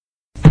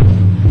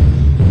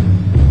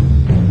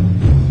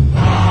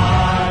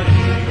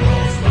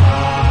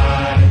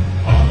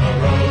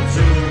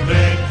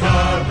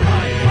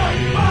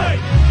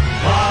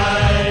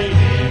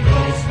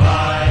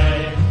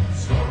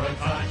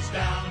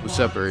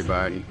up,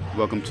 everybody?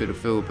 Welcome to the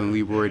Philip and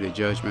Leroy, the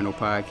Judgmental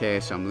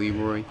Podcast. I'm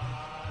Leroy.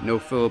 No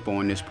Philip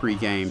on this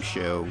pregame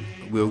show.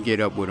 We'll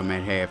get up with him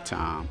at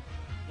halftime.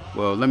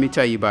 Well, let me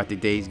tell you about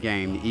today's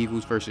game. The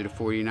Eagles versus the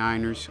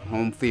 49ers.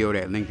 Home field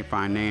at Lincoln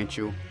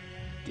Financial.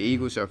 The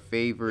Eagles are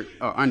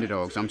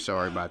underdogs,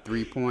 by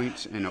 3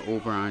 points, and the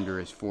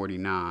over-under is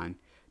 49.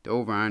 The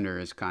over-under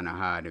is kind of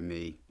high to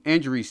me.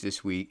 Injuries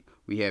this week.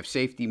 We have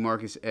safety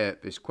Marcus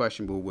Epps is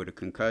questionable with a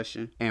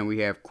concussion, and we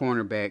have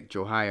cornerback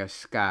Josiah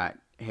Scott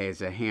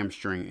has a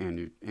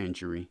hamstring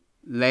injury.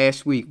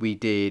 Last week we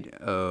did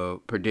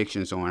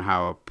predictions on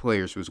how our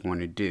players was going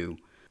to do.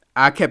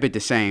 I kept it the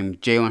same.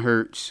 Jalen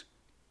Hurts,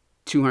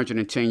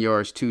 210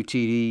 yards, 2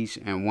 TDs,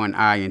 and 1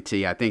 INT.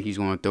 I think he's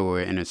going to throw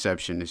an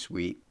interception this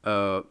week.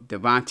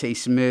 Devontae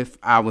Smith,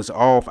 I was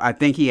off. I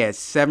think he had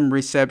 7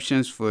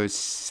 receptions for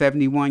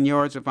 71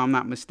 yards, if I'm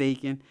not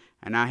mistaken.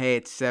 And I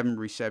had 7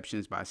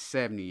 receptions by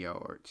 70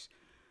 yards.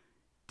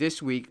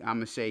 This week, I'm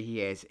going to say he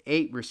has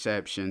 8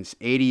 receptions,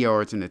 80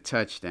 yards, and a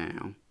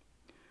touchdown.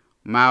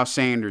 Miles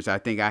Sanders, I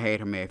think I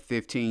had him at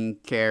 15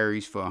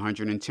 carries for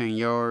 110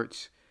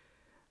 yards.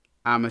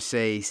 I'm going to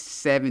say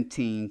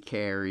 17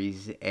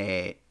 carries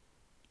at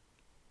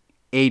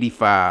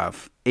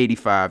 85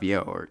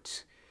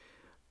 yards.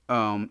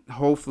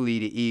 Hopefully,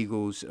 the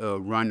Eagles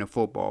run the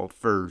football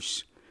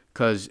first.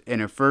 Because in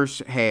the first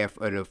half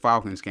of the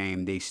Falcons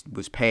game, they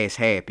was pass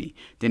happy.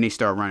 Then they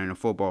start running the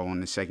football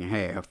in the second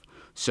half.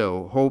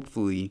 So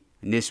hopefully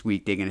this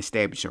week they can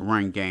establish a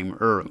run game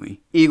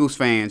early. Eagles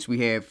fans, we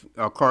have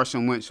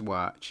Carson Wentz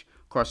watch.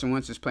 Carson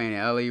Wentz is playing the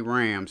LA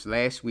Rams.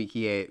 Last week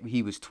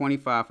he was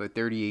 25 for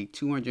 38,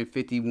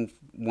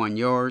 251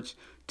 yards,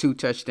 2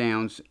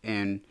 touchdowns,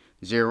 and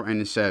 0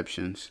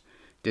 interceptions.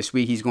 This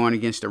week he's going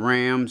against the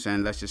Rams,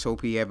 and let's just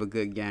hope he have a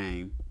good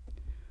game.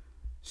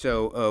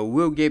 So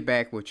we'll get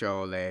back with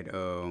y'all at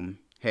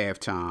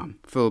halftime.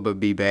 Philip will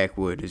be back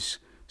with us.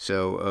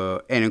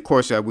 So and of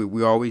course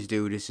we always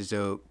do. This is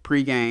a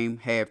pregame,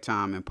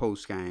 halftime, and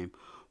postgame.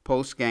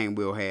 Postgame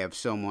we'll have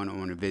someone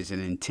on the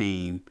visiting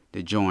team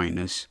to join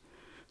us.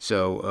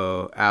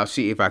 So I'll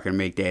see if I can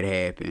make that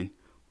happen.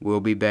 We'll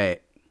be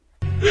back.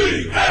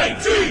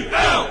 EAGLES!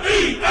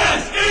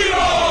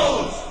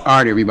 Eagles! All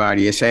right,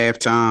 everybody. It's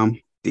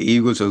halftime. The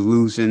Eagles are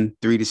losing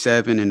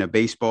 3-7 in the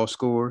baseball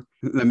score.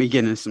 Let me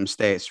get into some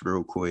stats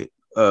real quick.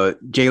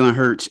 Jalen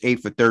Hurts, 8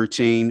 for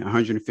 13,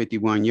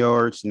 151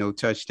 yards, no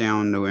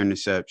touchdown, no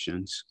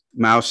interceptions.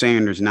 Miles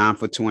Sanders, 9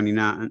 for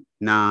 29,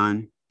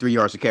 3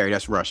 yards to carry.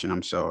 That's rushing,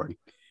 I'm sorry.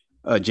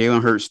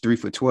 Jalen Hurts, 3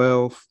 for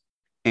 12,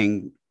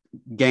 and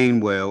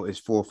Gainwell is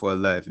 4 for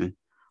 11.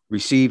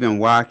 Receiving,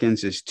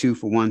 Watkins is 2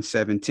 for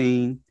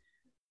 117.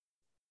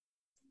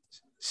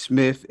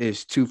 Smith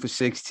is 2 for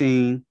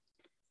 16.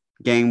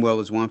 Gainwell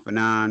is 1 for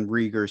 9,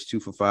 Rieger is 2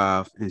 for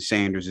 5, and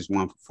Sanders is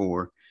 1 for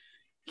 4.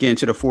 Getting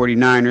to the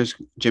 49ers,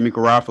 Jimmy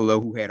Garoppolo,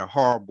 who had a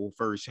horrible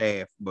first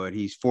half, but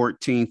he's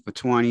 14 for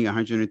 20,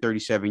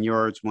 137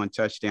 yards, 1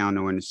 touchdown,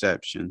 no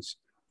interceptions.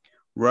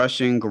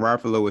 Rushing,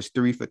 Garoppolo is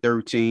 3 for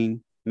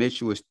 13,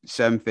 Mitchell is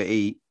 7 for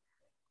 8,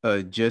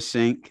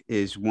 Jusink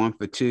is 1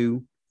 for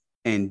 2,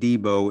 and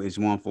Debo is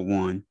 1 for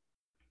 1.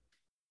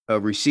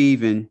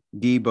 Receiving,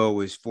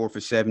 Debo is 4 for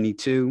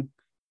 72.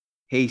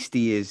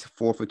 Hasty is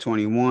 4 for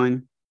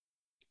 21,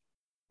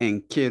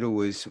 and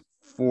Kittle is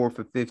 4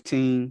 for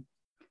 15.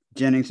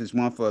 Jennings is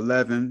 1 for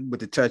 11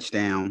 with the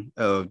touchdown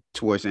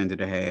towards the end of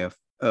the half.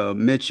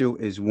 Mitchell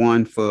is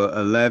 1 for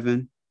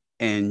 11,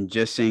 and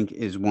Jusink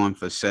is 1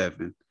 for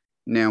 7.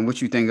 Now,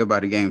 what you think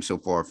about the game so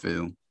far,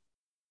 Phil?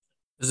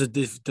 It's a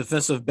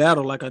defensive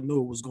battle like I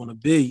knew it was going to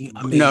be.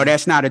 I mean, no,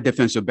 that's not a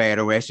defensive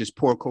battle. That's just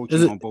poor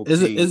coaching on both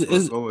teams. It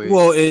is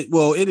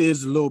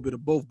a little bit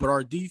of both, but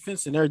our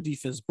defense and their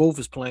defense both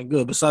is playing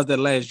good. Besides that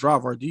last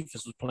drive, our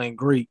defense was playing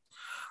great.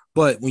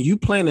 But when you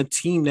playing a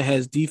team that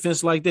has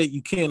defense like that,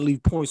 you can't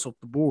leave points off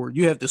the board.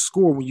 You have to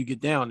score when you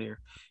get down there.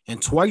 And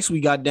twice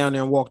we got down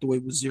there and walked away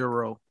with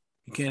 0.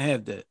 You can't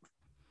have that.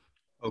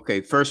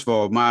 Okay, first of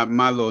all, my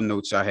little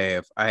notes I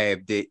have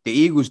the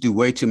Eagles do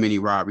way too many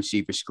wide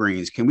receiver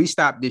screens. Can we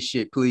stop this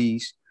shit,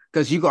 please?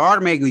 Because you can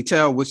automatically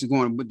tell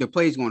the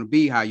play's going to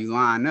be how you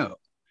line up.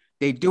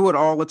 They do it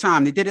all the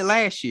time. They did it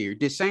last year.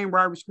 The same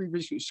wide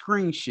receiver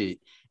screen shit.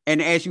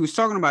 And as you was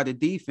talking about the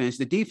defense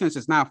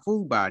is not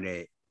fooled by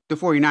that. The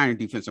 49er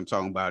defense I'm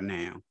talking about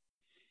now.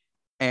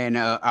 And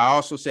I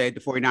also said the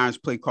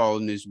 49ers play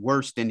calling is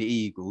worse than the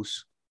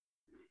Eagles.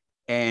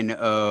 And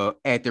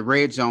at the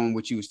red zone,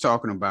 which you was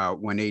talking about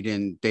when they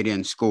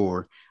didn't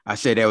score, I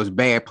said that was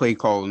bad play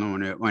calling on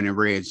the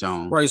red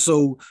zone. Right.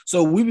 So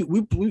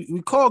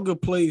we call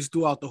good plays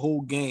throughout the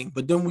whole game,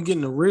 but then we get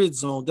in the red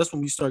zone. That's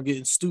when we start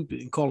getting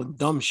stupid and calling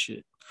dumb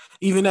shit.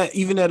 Even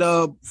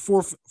that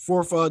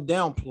fourth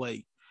down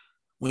play,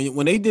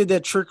 when they did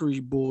that trickery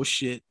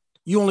bullshit,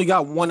 you only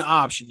got one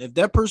option. If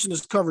that person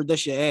is covered,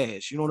 that's your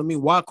ass. You know what I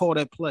mean? Why call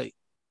that play?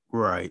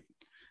 Right.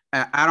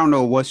 I don't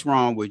know what's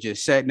wrong with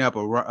just setting up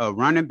a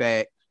running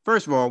back.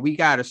 First of all, we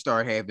got to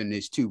start having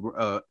this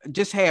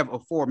just have a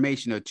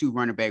formation of 2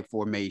 running back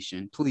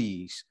formation,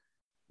 please.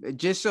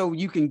 just so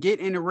you can get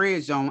in the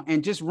red zone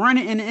and just run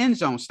it in the end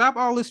zone. Stop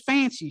all this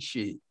fancy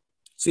shit.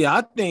 See,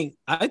 I think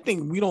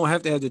we don't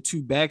have to have the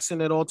two backs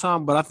in at all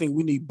time, but I think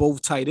we need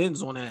both tight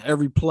ends on that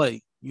every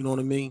play. You know what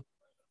I mean?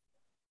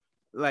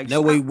 Like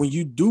that way, when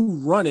you do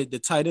run it, the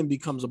tight end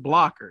becomes a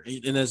blocker,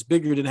 and that's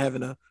bigger than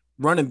having a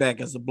running back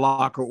as a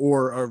blocker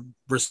or a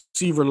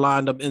receiver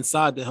lined up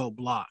inside to help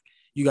block.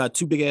 You got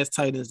two big ass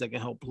tight ends that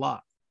can help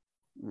block.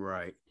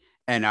 Right.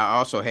 And I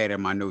also had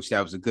in my notes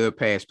that was a good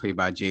pass play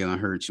by Jalen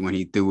Hurts when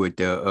he threw it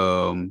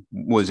to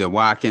was it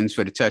Watkins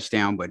for the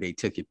touchdown, but they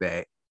took it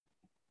back.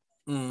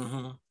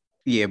 Mm-hmm.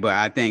 Yeah, but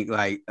I think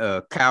like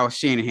Kyle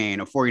Shanahan,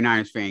 a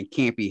 49ers fan,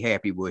 can't be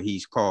happy with what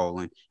he's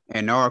calling.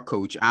 And our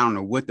coach, I don't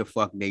know what the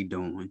fuck they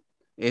doing.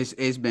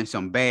 It's been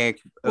some bad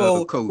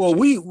coaching.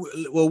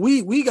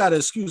 we got an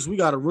excuse. We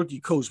got a rookie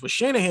coach, but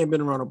Shanahan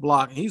been around the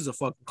block and he's a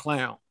fucking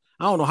clown.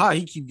 I don't know how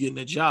he keep getting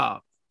a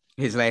job.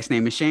 His last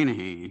name is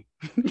Shanahan.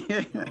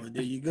 Oh,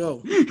 there you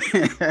go.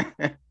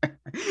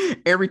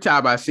 Every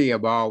time I see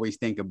him, I always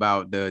think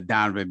about the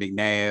Donovan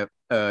McNabb.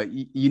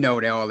 You know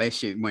that all that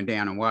shit went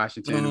down in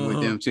Washington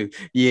with them too.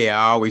 Yeah,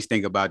 I always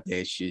think about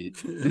that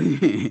shit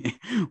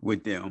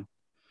with them.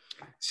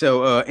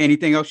 So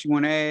anything else you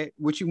want to add?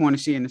 What you want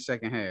to see in the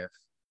second half?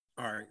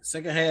 All right,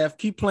 second half,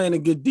 keep playing a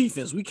good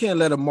defense. We can't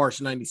let them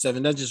march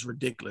 97. That's just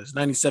ridiculous.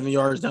 97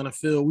 yards down the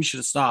field. We should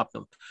have stopped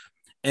them.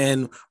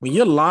 And when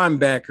your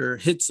linebacker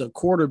hits a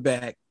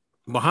quarterback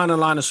behind the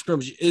line of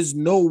scrimmage, is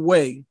no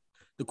way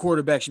the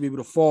quarterback should be able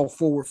to fall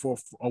forward for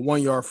a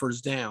 1 yard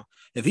first down.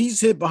 If he's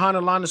hit behind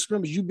the line of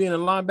scrimmage, you being a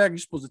linebacker, you're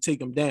supposed to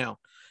take him down.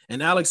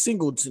 And Alex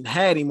Singleton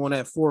had him on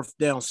that fourth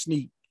down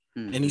sneak,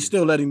 and he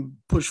still let him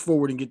push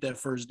forward and get that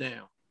first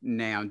down.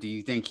 Now, do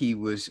you think he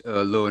was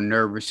a little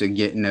nervous of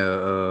getting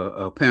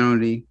a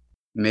penalty?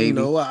 Maybe. You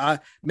know,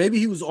 maybe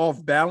he was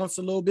off balance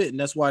a little bit, and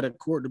that's why the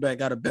quarterback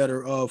got a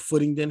better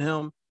footing than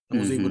him and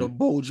was able to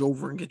bulge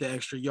over and get the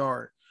extra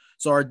yard.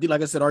 So,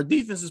 like I said, our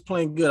defense is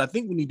playing good. I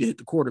think we need to hit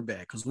the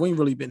quarterback because we ain't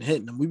really been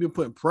hitting them. We've been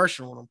putting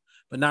pressure on them,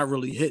 but not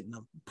really hitting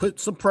them. Put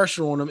some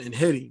pressure on them and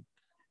hitting.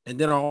 And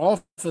then our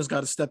offense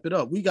got to step it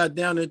up. We got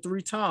down there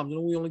 3 times,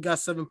 and we only got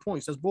 7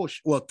 points. That's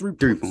bullshit. Well, 3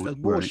 points. That's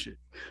bullshit.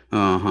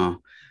 Right.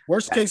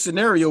 Worst case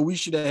scenario, we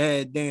should have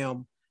had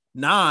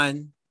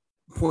 9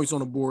 points on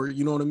the board.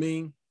 You know what I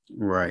mean?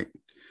 Right.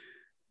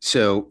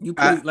 So you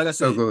play, like I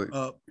said,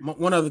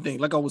 one other thing,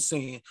 like I was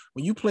saying,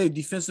 when you play a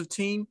defensive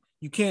team,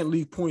 you can't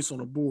leave points on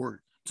the board.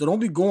 So don't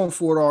be going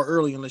for it all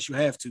early unless you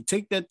have to.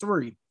 Take that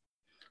 3.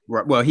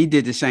 Right. Well, he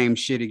did the same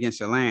shit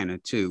against Atlanta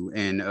too,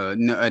 and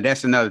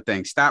that's another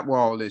thing. Stop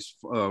all this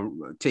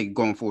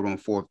going for it on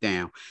 4th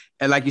down.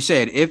 And like you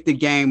said, if the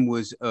game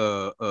was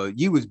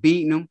you was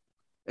beating them,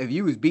 if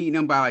you was beating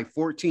them by like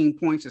 14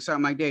 points or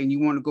something like that, and you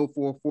want to go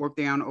for a 4th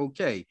down,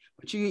 okay.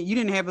 But you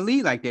didn't have a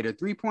lead like that, a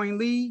 3-point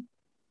lead.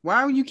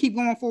 Why would you keep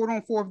going for it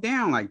on 4th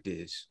down like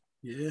this?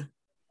 Yeah.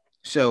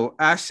 So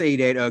I say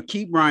that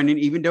keep running,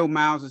 even though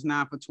Miles is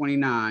 9 for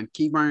 29,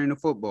 keep running the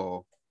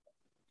football.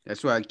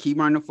 That's right. Keep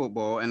running the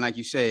football. And like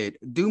you said,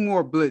 do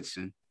more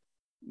blitzing.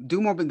 Do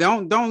more, but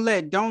don't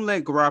let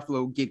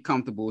Garofalo get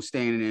comfortable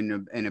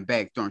standing in the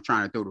back trying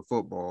to throw the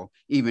football,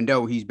 even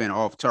though he's been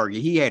off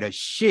target. He had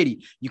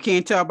you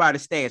can't tell by the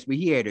stats, but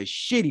he had a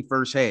shitty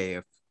first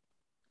half.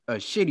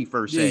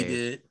 He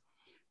did.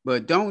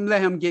 But don't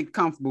let him get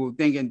comfortable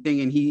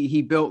thinking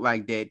he built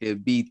like that to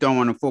be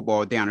throwing the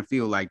football down the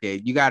field like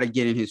that. You got to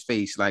get in his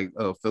face, like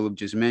Philip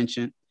just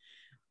mentioned.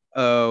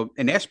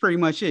 And that's pretty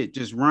much it.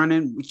 Just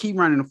keep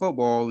running the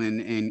football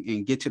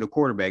and get to the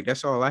quarterback.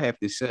 That's all I have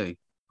to say.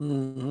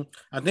 Mm-hmm.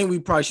 I think we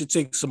probably should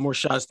take some more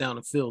shots down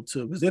the field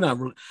too,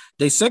 because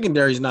their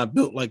secondary is not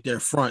built like their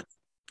front.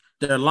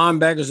 Their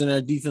linebackers and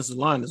their defensive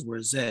line is where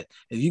it's at.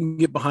 If you can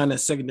get behind that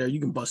secondary,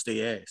 you can bust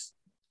their ass.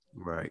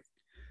 Right.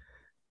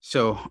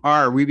 So,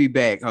 all right, we'll be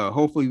back.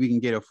 Hopefully we can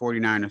get a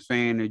 49ers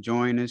fan to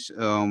join us.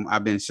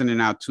 I've been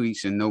sending out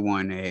tweets and no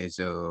one has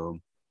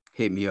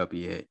hit me up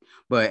yet.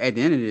 But at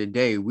the end of the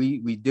day,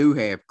 we do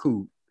have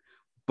Coop,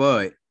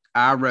 but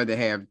I'd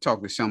rather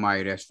talk to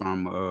somebody that's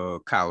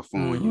from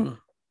California. Mm-hmm.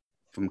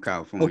 From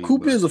California. Oh,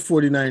 Coop is a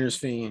 49ers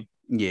fan.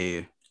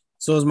 Yeah.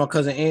 So is my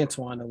cousin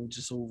Antoine that was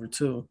just over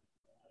too.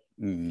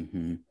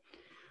 Mm-hmm.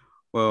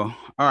 Well,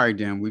 all right,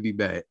 then. We'll be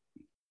back.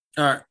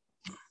 All right.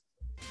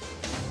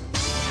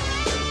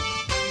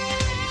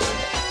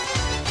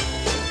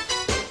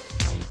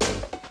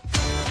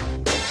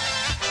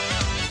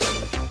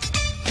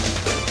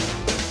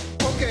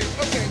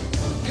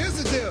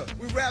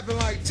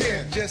 Like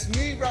 10, just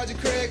me, Roger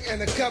Craig,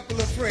 and a couple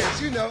of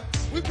friends. You know,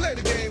 we play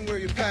the game where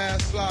you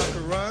pass, block, or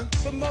run.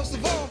 But most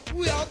of all,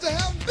 we out to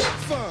have big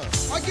fun.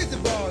 I get the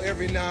ball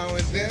every now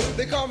and then.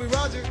 They call me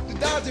Roger, the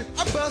Dodger.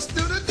 I bust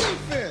through the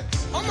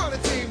defense. I'm on a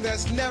team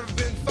that's never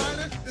been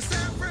finer than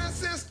San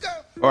Francisco.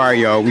 All right,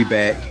 y'all, we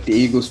back. The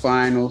Eagles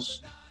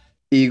finals.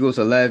 Eagles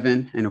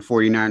 11 and the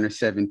 49ers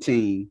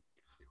 17.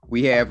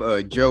 We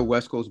have Joe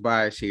West Coast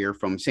Bias here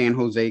from San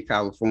Jose,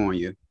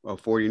 California, a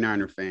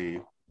 49er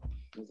fan.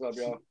 What's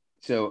up, y'all?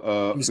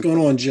 So, what's going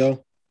on,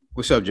 Joe?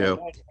 What's up,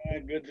 Joe?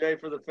 Good day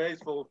for the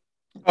faithful.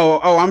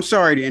 I'm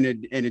sorry to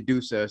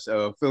introduce us.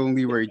 Phil and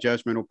Leroy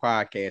Judgmental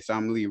Podcast.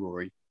 I'm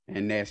Leroy,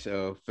 and that's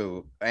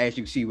Phil. As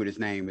you see with his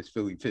name, is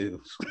Philly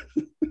Pills.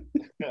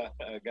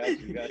 Got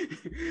you.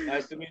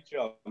 Nice to meet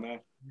y'all, man.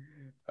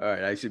 All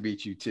right, nice to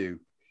meet you too.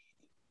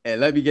 And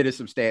let me get us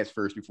some stats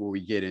first before we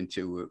get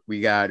into it.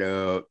 We got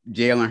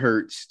Jalen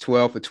Hurts,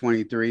 12 for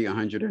 23,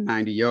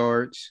 190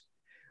 yards.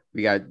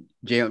 We got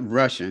Jalen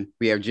rushing.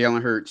 We have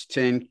Jalen Hurts,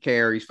 10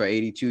 carries for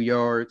 82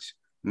 yards.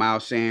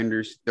 Miles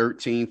Sanders,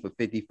 13 for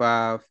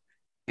 55.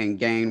 And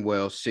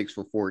Gainwell, 6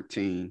 for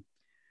 14.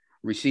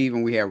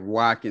 Receiving, we have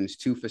Watkins,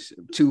 2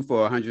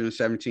 for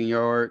 117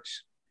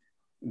 yards.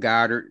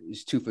 Goddard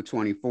is 2 for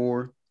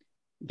 24.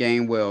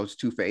 Gainwell is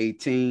 2 for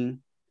 18.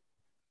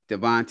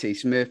 Devontae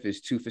Smith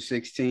is 2 for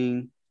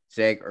 16.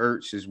 Zach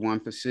Ertz is 1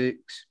 for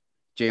 6.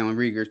 Jalen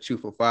Reagor 2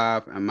 for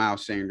 5. And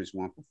Miles Sanders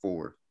 1 for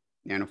 4.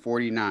 And the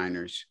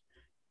 49ers,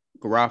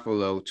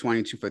 Garofalo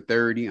 22 for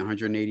 30,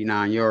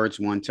 189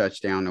 yards, 1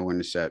 touchdown, no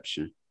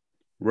interception.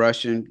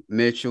 Rushing,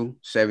 Mitchell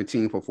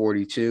 17 for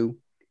 42.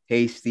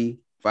 Hasty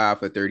 5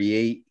 for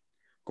 38.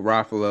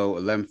 Garofalo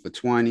 11 for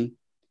 20.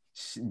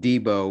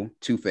 Debo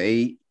 2 for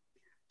 8.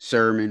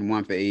 Sermon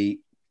 1 for 8.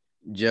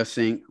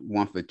 Jusink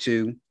 1 for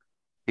 2.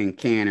 And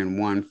Cannon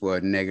 1 for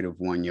a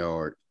 -1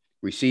 yard.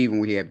 Receiving,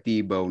 we have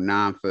Debo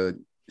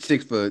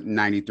 6 for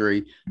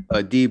 93.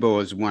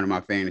 Debo is one of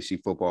my fantasy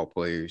football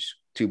players.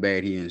 Too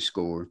bad he didn't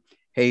score.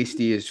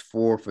 Hasty is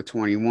 4 for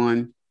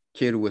 21.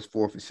 Kittle is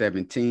 4 for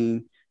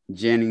 17.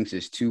 Jennings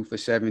is 2 for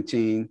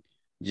 17.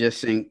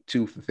 Jusink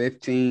 2 for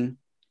 15.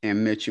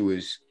 And Mitchell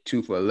is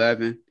 2 for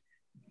 11.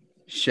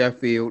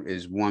 Sheffield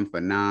is 1 for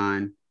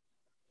 9.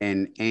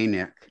 And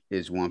Anik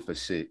is 1 for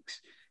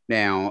 6.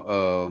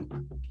 Now,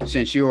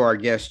 since you're our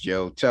guest,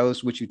 Joe, tell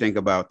us what you think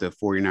about the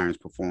 49ers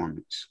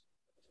performance.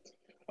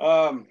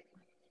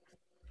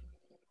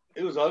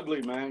 It was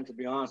ugly, man, to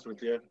be honest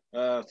with you.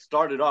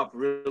 Started off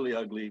really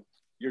ugly.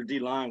 Your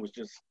D-line was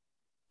just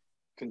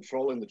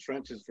controlling the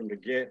trenches from the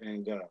get.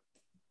 And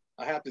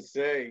I have to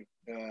say,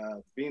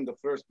 being the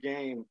first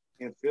game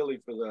in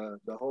Philly for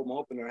the home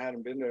opener, I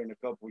hadn't been there in a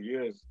couple of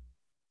years.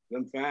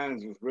 Them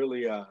fans was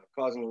really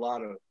causing a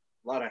lot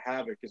of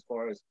havoc as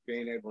far as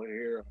being able to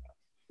hear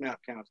snap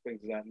counts,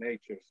 things of that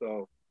nature.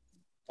 So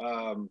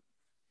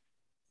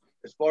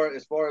as far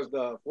as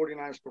the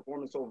 49ers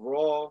performance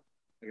overall,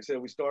 like I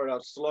said, we started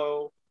out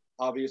slow.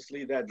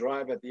 Obviously, that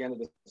drive at the end of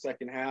the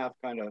second half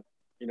kind of,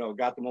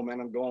 got the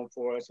momentum going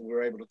for us, and we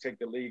were able to take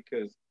the lead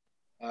because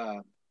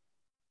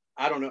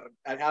I don't know.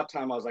 At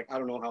halftime, I was like, I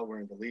don't know how we're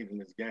in the lead in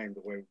this game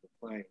the way we were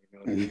playing. You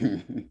know what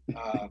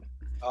I mean?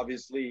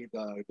 Obviously,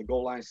 the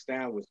goal line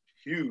stand was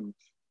huge.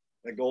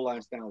 That goal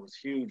line stand was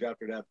huge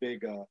after that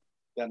big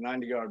that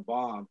 90-yard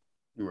bomb.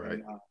 Right.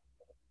 And,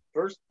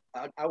 first,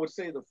 I would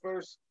say the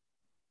first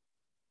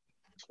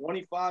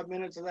 25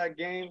 minutes of that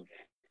game,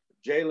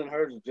 Jalen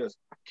Hurts was just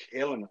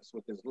killing us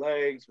with his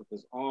legs, with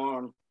his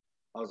arm.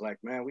 I was like,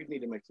 man, we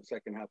need to make some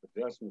second half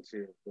adjustments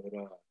here. But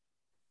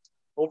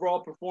overall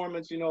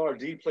performance, our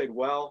D played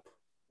well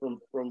from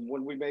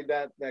when we made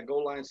that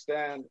goal line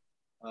stand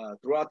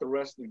throughout the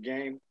rest of the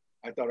game.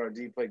 I thought our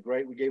D played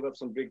great. We gave up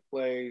some big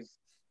plays,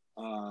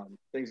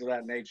 things of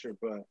that nature.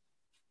 But,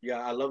 yeah,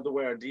 I love the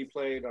way our D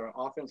played. Our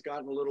offense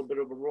got in a little bit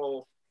of a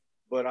roll.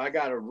 But I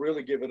got to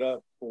really give it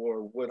up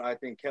for what I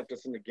think kept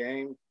us in the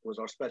game was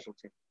our special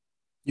team.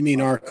 You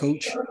mean our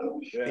coach?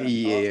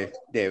 Yeah,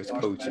 that was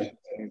coaching.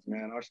 Teams,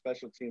 man. Our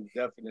special teams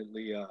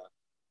definitely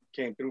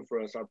came through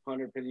for us. Our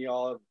punter pinned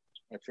y'all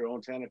at your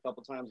own 10 a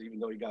couple times, even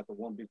though you got the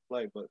one big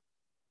play. But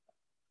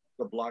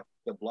the block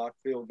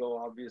field goal,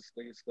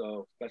 obviously.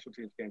 So special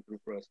teams came through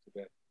for us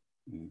today.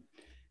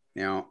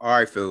 Now, all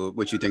right, Phil,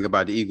 what you think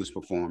about the Eagles'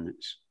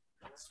 performance?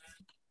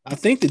 I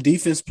think the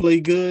defense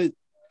played good.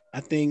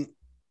 I think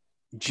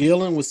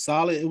Jalen was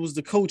solid. It was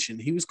the coaching.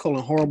 He was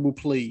calling horrible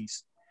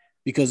plays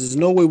because there's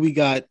no way we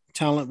got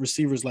talent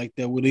receivers like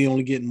that where they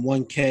only getting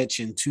 1 catch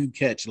and 2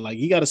 catch. Like,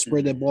 you got to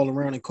spread that ball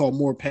around and call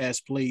more pass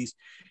plays.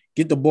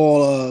 Get the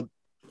ball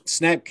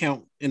snap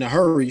count in a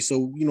hurry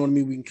so, you know what I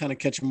mean, we can kind of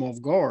catch them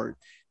off guard.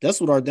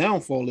 That's what our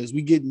downfall is.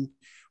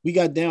 We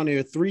got down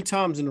there 3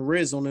 times in the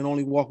red zone and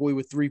only walk away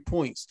with 3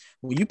 points.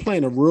 When you're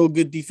playing a real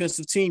good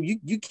defensive team,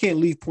 you can't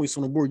leave points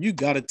on the board. You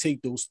got to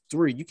take those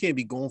 3. You can't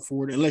be going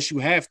for it unless you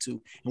have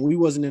to. And we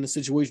wasn't in a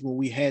situation where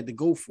we had to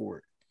go for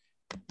it.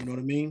 You know what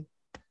I mean?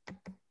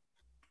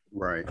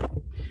 Right.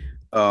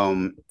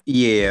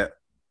 Yeah.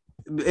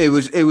 It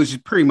was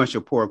pretty much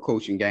a poor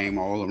coaching game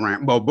all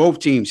around. Well, both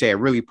teams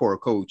had really poor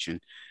coaching.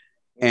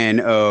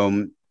 And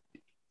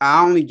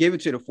I only give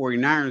it to the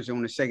 49ers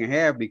on the second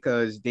half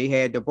because they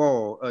had the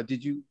ball.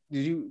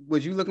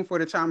 Was you looking for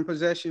the time of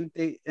possession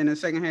in the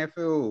second half,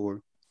 Phil?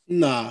 Or?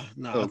 Nah,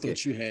 Okay. I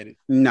thought you had it.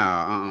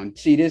 Nah,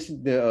 see,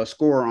 the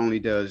score only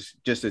does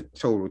just a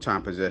total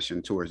time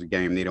possession towards the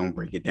game. They don't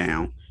break it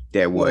down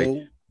that way.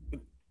 Well,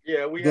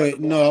 yeah, we but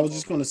had no, I was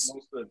just going to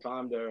most of the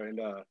time there, and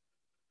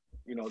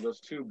those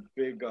 2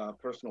 big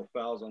personal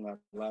fouls on that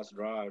last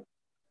drive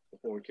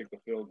before we kicked the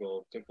field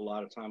goal took a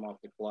lot of time off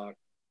the clock,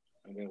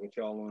 and then with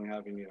y'all only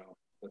having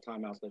the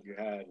timeouts that you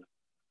had,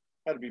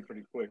 Had to be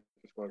pretty quick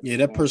as far as Yeah,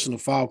 that personal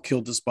foul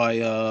killed us by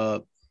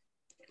the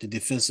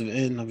defensive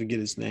end. I forget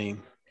his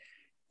name.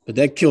 But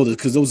that killed us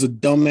because it was a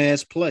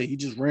dumbass play. He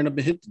just ran up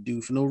and hit the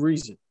dude for no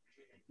reason.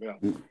 Yeah.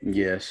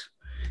 Yes.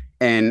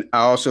 And I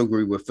also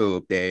agree with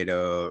Philip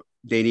that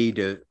they need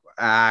to.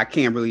 I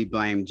can't really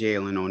blame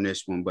Jalen on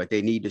this one, but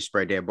they need to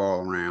spread that ball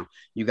around.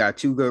 You got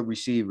two good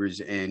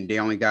receivers, and they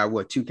only got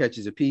two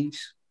catches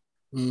apiece.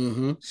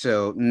 Mm-hmm.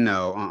 So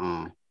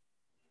no,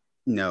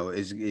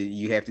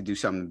 you have to do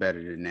something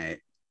better than that.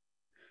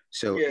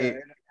 So yeah,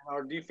 and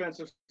our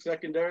defensive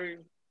secondary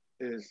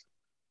is.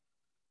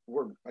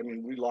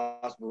 We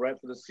lost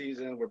Barrett for the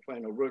season. We're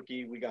playing a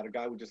rookie. We got a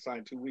guy we just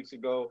signed 2 weeks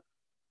ago.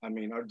 I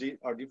mean,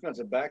 our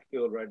defensive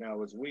backfield right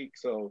now is weak.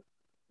 So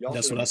y'all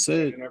That's what I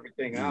said.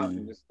 Everything out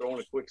and just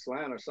throwing a quick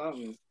slant or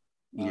something.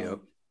 Yep.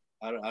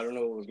 I don't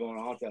know what was going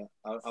on with that.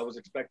 I was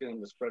expecting him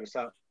to spread us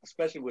out,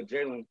 especially with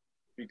Jalen,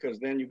 because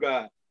then you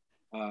got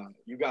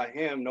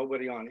him,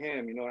 nobody on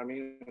him. You know what I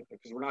mean?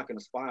 Because we're not going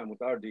to spy him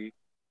with our D.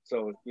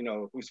 So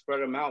if we spread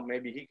him out,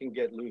 maybe he can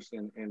get loose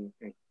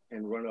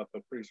and run up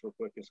a crease real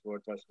quick and score a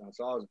touchdown.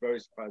 So I was very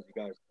surprised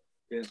you guys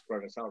didn't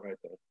spread us out right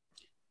there.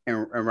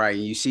 And right,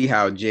 you see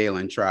how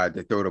Jalen tried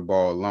to throw the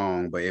ball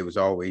long, but it was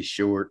always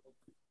short.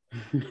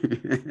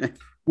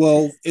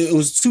 Well, it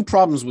was two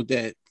problems with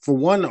that. For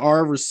one,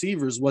 our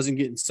receivers wasn't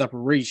getting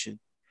separation.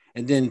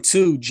 And then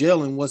two,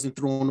 Jalen wasn't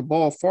throwing the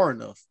ball far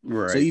enough.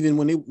 Right. So even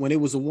when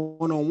it was a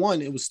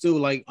one-on-one, it was still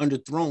like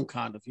underthrown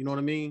kind of, you know what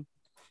I mean?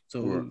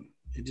 So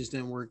it just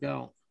didn't work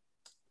out.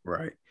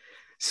 Right.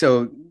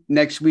 So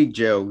next week,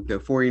 Joe, the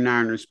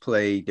 49ers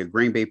play the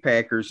Green Bay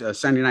Packers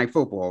Sunday Night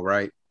Football,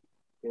 right?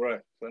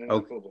 Correct. Sunday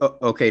Night Football.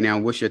 Okay, now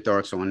what's your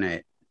thoughts on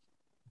that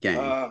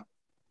game?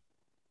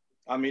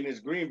 It's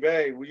Green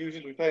Bay. We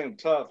usually play them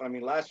tough. I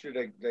mean, last year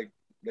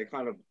they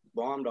kind of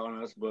bombed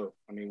on us, but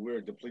I mean, we're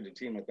a depleted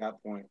team at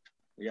that point.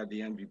 We had the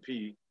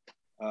MVP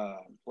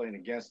playing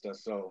against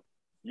us. So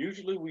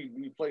usually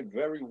we play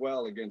very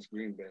well against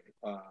Green Bay.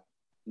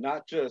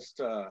 Not just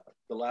the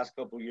last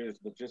couple of years,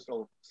 but just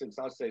since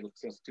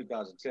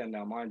 2010.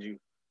 Now, mind you,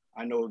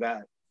 I know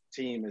that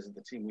team is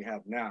the team we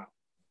have now.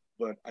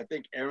 But I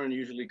think Aaron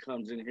usually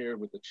comes in here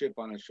with a chip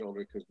on his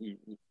shoulder because we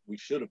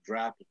should have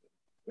drafted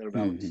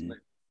him.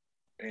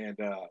 And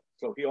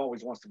so he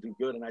always wants to do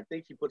good. And I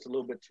think he puts a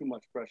little bit too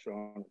much pressure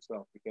on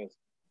himself because,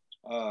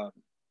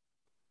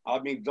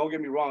 don't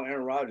get me wrong,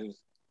 Aaron Rodgers,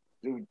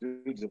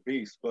 dude's a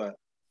beast. But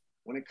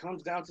when it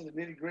comes down to the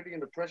nitty-gritty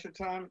and the pressure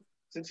time,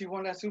 since he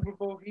won that Super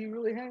Bowl, he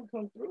really hadn't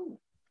come through.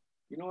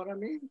 You know what I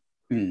mean?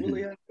 He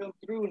really hadn't come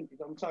through. And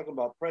I'm talking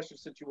about pressure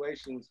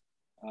situations,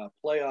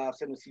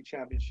 playoffs, NFC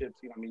championships.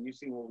 You've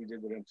seen what we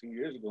did with him 2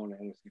 years ago in the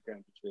NFC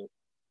championship.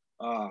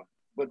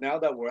 But now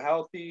that we're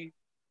healthy,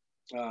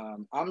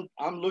 I'm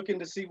looking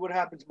to see what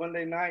happens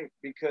Monday night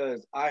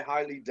because I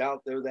highly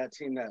doubt they're that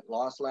team that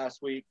lost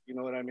last week. You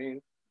know what I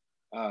mean?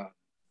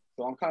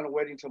 So I'm kind of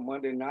waiting till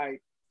Monday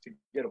night to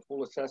get a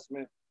full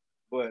assessment.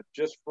 But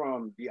just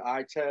from the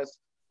eye test,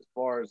 as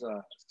far as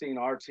seeing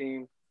our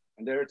team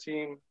and their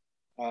team,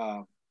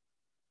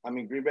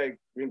 Green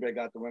Bay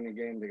got the running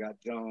game. They got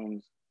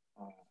Jones.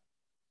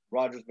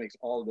 Rodgers makes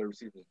all of their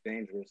receivers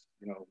dangerous.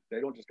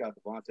 They don't just got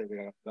Devontae. They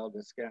got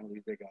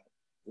Valdez-Scantling. They got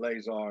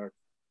Lazard.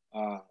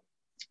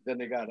 Then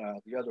they got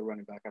the other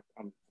running back.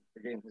 I'm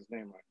forgetting his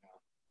name right now.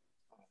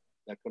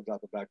 That comes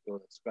out the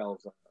backfield that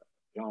spells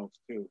Jones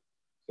too.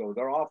 So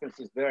their offense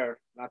is there.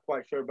 Not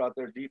quite sure about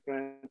their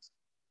defense.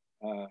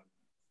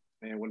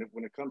 And when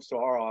it comes to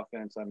our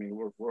offense,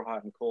 we're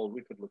hot and cold.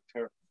 We could look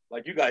terrible.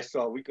 Like you guys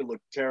saw, we could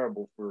look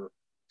terrible for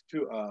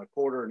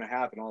quarter and a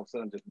half, and all of a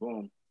sudden just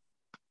boom,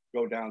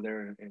 go down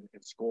there and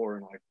score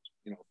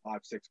in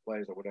 5-6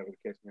 plays or whatever the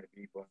case may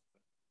be. But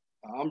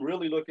I'm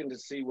really looking to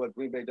see what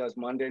Green Bay does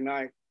Monday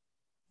night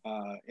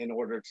in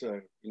order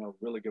to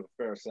really give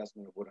a fair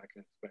assessment of what I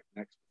can expect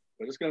next week.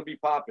 But it's going to be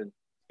popping.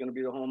 It's going to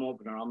be the home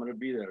opener. I'm going to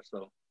be there,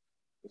 so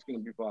it's going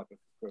to be popping.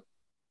 Sure.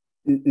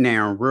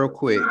 Now, real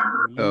quick,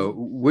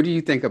 what do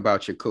you think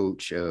about your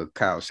coach,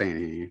 Kyle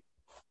Shanahan?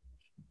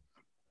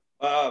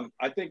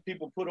 I think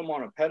people put him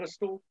on a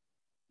pedestal.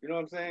 You know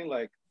what I'm saying?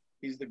 Like,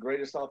 he's the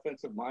greatest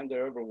offensive mind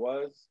there ever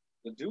was.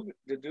 The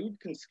dude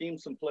can scheme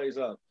some plays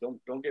up.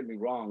 Don't get me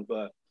wrong,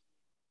 but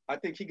I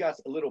think he got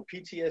a little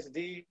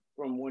PTSD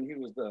from when he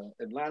was the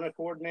Atlanta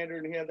coordinator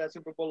and he had that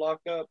Super Bowl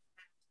locked up.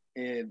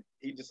 And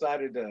he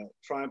decided to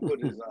try and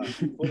put his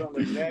foot on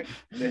their neck.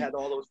 They had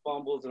all those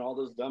fumbles and all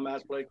those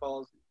dumbass play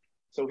calls.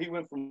 So he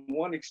went from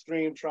one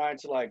extreme trying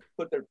to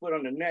put their foot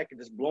on the neck and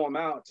just blow them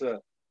out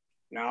to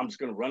now I'm just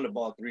going to run the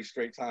ball 3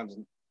 straight times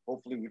and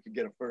hopefully we can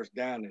get a first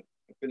down and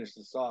finish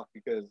this off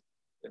because,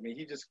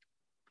 he just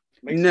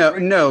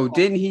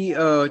didn't he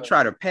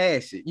try to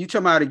pass it? You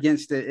talking about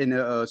in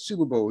the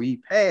Super Bowl? He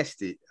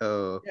passed it.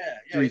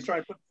 He's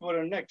trying to put the foot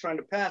on the neck, trying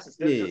to pass it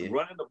instead of just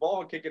running the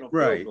ball and kicking a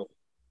field goal.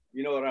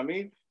 You know what I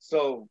mean?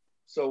 So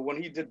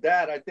when he did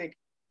that, I think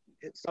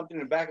something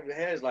in the back of the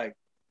head is like,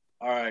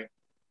 all right,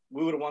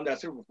 we would have won that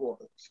Super Bowl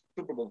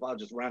if I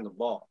just ran the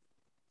ball.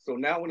 So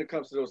now when it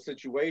comes to those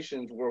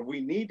situations where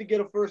we need to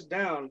get a first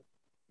down,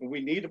 and we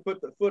need to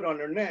put the foot on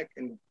their neck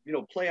and,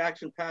 play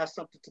action pass,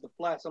 something to the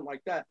flat, something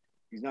like that.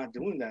 He's not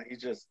doing that.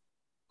 He's just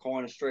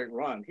calling a straight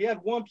run. He had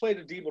one play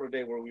to Debo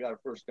today where we got a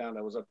first down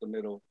that was up the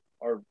middle,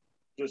 or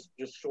just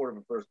short of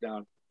a first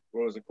down,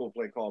 where it was a cool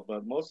play call.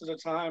 But most of the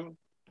time,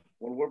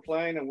 when we're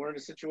playing and we're in a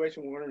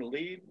situation where we're in a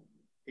lead,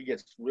 he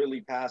gets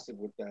really passive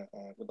with that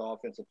with the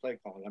offensive play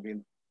calling. I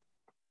mean,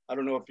 I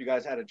don't know if you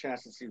guys had a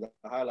chance to see the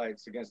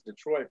highlights against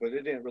Detroit, but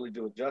it didn't really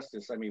do it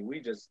justice. I mean, we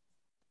just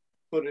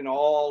put in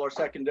all our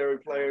secondary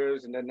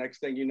players, and then next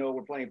thing you know,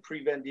 we're playing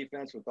prevent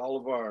defense with all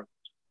of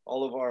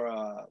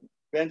our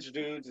bench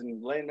dudes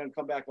and letting them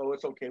come back. Oh,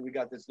 it's okay. We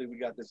got this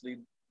lead.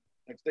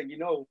 Next thing you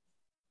know,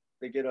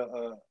 they get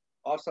a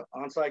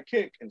onside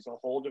kick, and it's a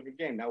whole different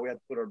game. Now we have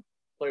to put our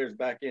players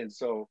back in.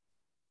 So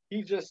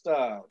he just,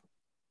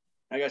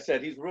 like I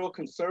said, he's real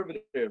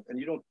conservative.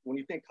 And when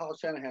you think Kyle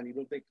Shanahan, you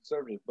don't think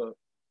conservative. But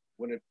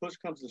when it push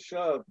comes to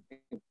shove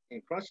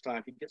in crunch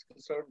time, he gets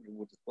conservative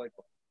with his play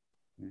call.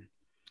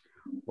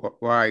 All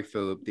right,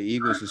 Philip. The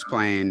Eagles is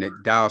playing the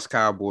Dallas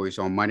Cowboys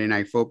on Monday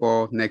Night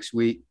Football next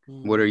week.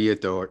 What are your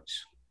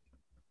thoughts?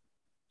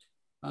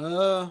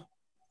 I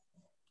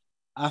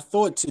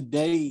thought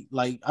today,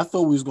 I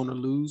thought we was going to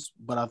lose,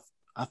 but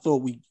I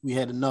thought we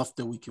had enough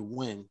that we could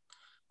win.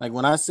 Like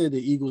when I said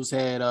the Eagles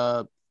had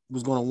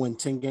was going to win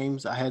 10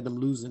 games, I had them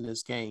losing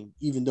this game,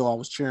 even though I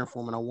was cheering for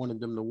them and I wanted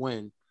them to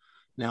win.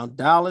 Now,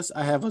 Dallas,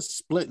 I have us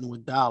splitting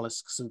with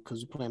Dallas because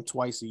we play them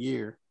twice a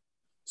year.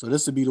 So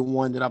this would be the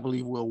one that I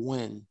believe will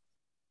win.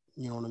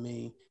 You know what I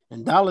mean?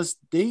 And Dallas,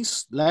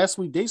 last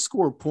week, they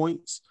scored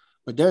points,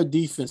 but their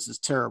defense is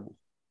terrible.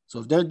 So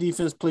if their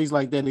defense plays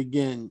like that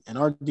again, and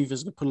our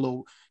defense can put a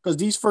little – because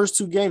these first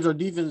two games, our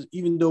defense,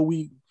 even though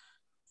we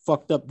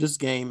fucked up this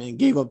game and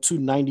gave up 2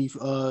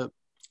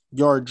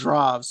 90-yard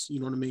drives, you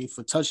know what I mean,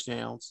 for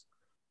touchdowns,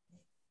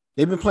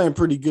 they've been playing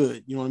pretty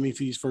good, you know what I mean,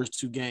 for these first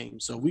 2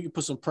 games. So if we can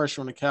put some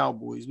pressure on the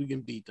Cowboys, we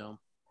can beat them.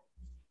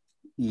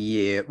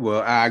 Yeah,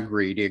 well, I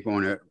agree. They're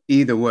going to –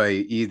 either way,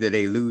 either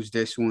they lose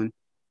this one,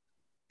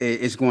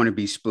 it's going to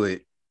be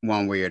split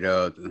one way or the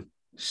other.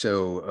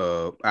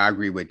 So I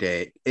agree with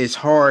that. It's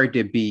hard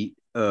to beat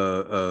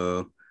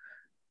well,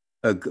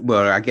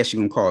 I guess you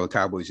can call the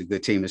Cowboys a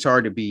good team. It's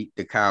hard to beat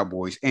the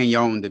Cowboys in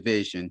your own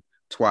division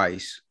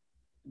twice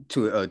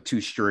to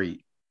 2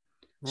 straight.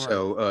 Right.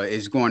 So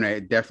it's going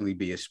to definitely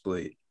be a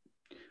split.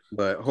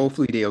 But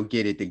hopefully they'll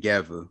get it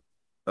together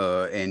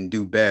and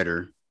do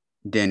better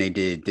than they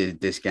did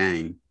this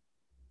game.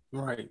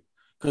 Right.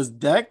 Because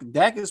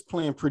Dak is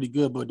playing pretty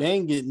good, but they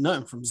ain't getting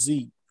nothing from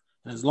Zeke.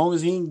 And as long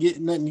as he ain't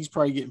getting nothing, he's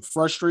probably getting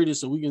frustrated,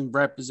 so we can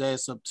wrap his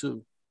ass up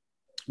too.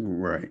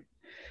 Right.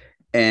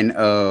 And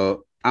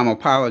I'm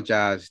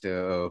apologize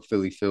to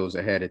Philly Phils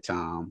ahead of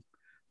time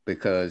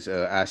because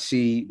I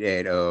see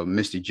that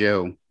Mr.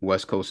 Joe,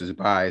 West Coast is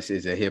Bias,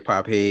 is a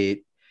hip-hop head.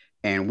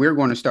 And we're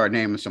going to start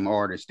naming some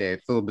artists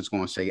that Philip is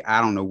going to say,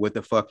 I don't know what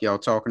the fuck y'all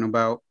talking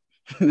about.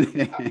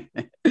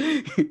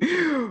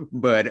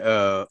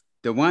 But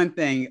the one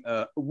thing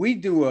we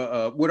do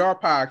with our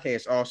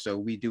podcast also,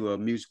 we do a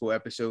musical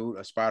episode,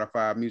 a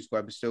Spotify musical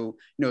episode.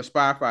 You know,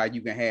 Spotify,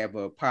 you can have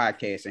a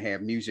podcast and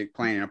have music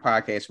playing in a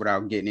podcast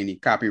without getting any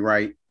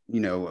copyright,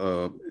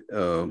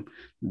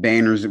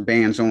 banners and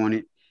bands on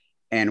it.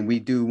 And we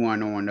do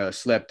one on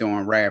slept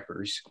on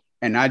rappers.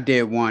 And I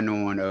did one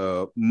on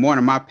one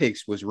of my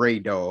picks was Ray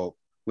Dog,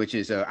 which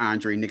is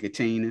Andre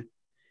Nickatina.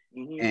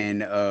 Mm-hmm.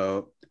 And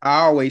I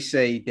always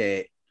say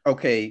that,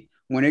 okay,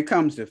 when it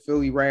comes to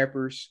Philly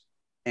rappers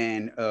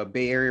and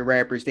Bay Area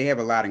rappers, they have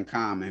a lot in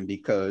common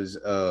because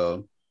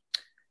the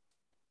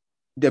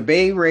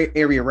Bay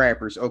Area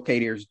rappers, okay,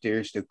 there's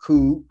the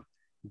Coop,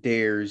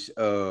 there's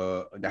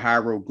the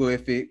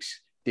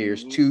Hieroglyphics,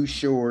 there's Too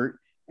Short,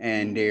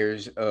 and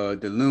there's the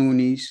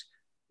Loonies.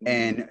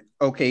 And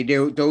okay,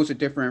 those are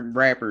different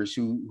rappers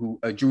who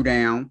drew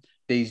down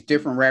these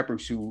different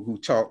rappers who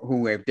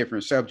have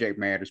different subject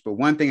matters. But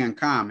one thing in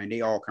common,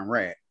 they all can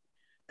rap.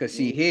 Because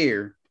see,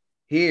 here,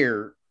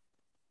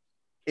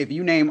 if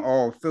you name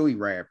all Philly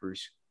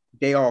rappers,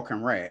 they all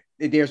can rap.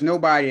 There's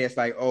nobody that's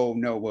like, oh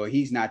no, well,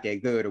 he's not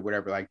that good or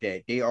whatever like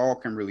that. They all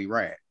can really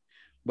rap.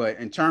 But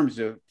in terms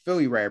of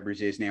Philly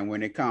rappers is now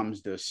when it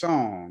comes to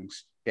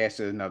songs, that's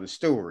another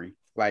story.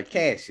 Like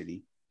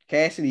Cassidy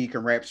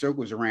can rap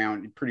circles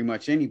around pretty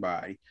much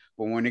anybody.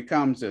 But when it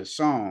comes to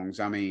songs,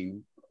 I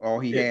mean, all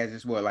he has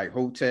is what, like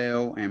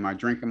Hotel and My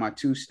Drink and My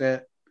Two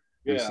Step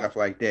and stuff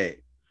like that.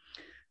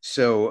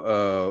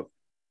 So,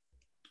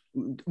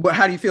 but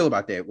how do you feel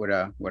about that? What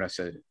I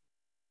said?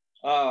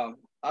 I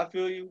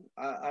feel you.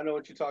 I know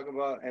what you're talking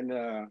about,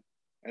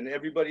 and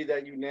everybody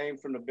that you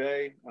named from the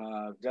Bay,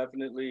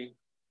 definitely,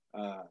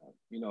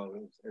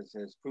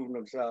 has proven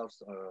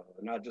themselves,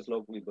 not just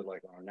locally, but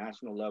like on a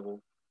national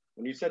level.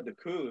 When you said the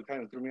coup, it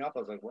kind of threw me off. I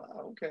was like,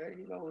 wow, okay,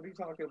 what are you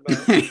talking about?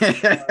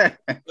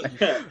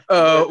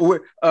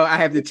 I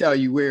have to tell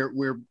you,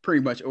 we're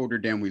pretty much older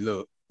than we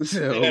look.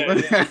 So,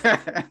 and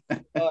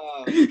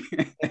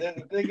then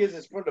the thing is,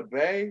 it's from the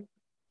Bay.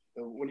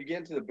 When you get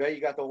into the Bay,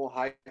 you got the whole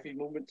hyphy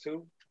movement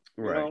too,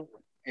 right?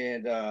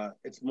 And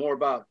it's more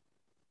about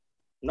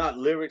not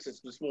lyrics. It's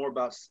just more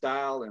about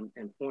style and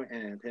point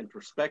and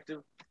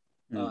perspective.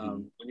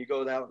 When you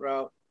go that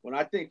route, when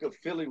I think of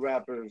Philly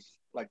rappers,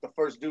 like the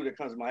first dude that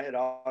comes to my head,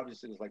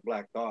 obviously is like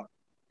Black Thought.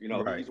 You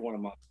know, Right. He's one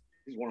of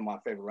my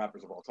favorite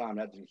rappers of all time.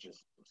 That dude's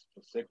just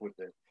sick with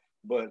it.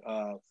 But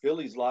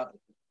Philly's lot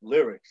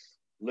lyrics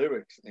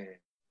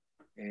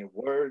and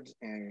words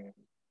and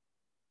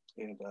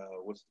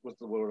what's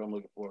the word I'm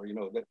looking for? You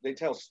know, they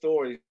tell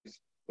stories,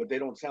 but they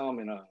don't tell them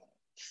in a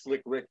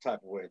slick Rick type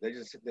of way.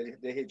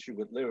 They hit you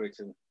with lyrics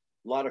and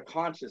a lot of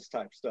conscious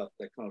type stuff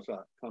that comes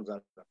out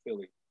of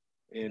Philly.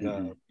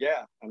 And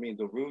yeah, I mean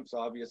the Roots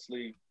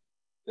obviously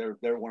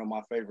they're one of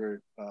my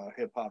favorite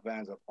hip hop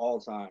bands of all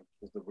time.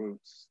 Is the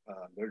Roots.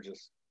 They're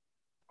just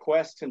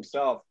Quest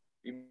himself,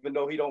 even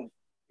though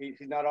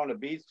he's not on the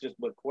beats, just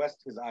but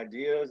Quest his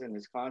ideas and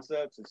his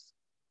concepts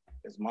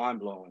is mind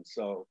blowing.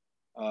 So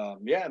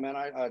yeah, man,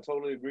 I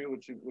totally agree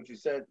with you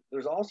said.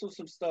 There's also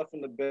some stuff in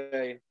the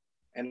Bay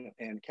and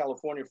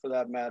California for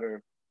that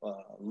matter.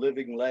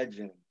 Living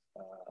Legend,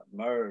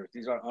 Murs.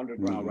 These are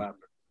underground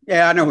rappers.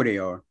 Yeah, I know who they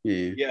are.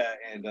 Yeah. Yeah,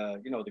 and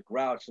you know the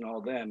Grouch and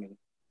all them, and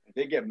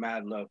they get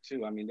mad love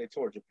too. I mean, they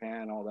toured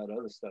Japan, all that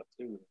other stuff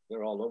too.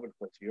 They're all over the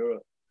place,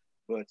 Europe.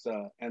 But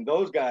and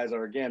those guys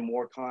are again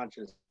more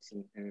conscious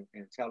and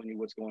telling you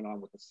what's going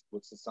on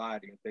with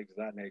society and things of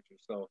that nature.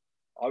 So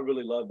I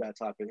really love that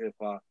type of hip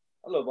hop.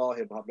 I love all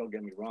hip hop. Don't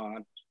get me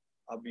wrong.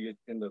 I'll be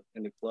in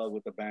the club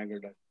with a banger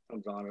that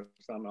comes on or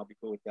something. I'll be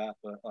cool with that.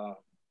 But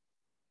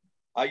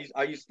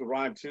I used to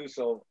rhyme too.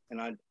 So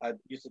and I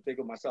used to think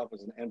of myself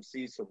as an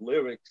MC. So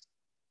lyrics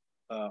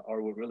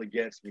are what really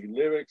gets me.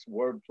 Lyrics,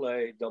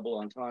 wordplay, double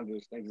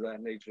entendres, things of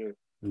that nature.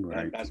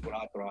 Right. That's what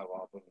I thrive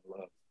off of and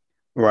love.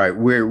 Right.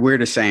 We're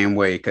the same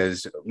way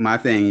because my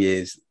thing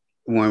is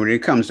when it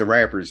comes to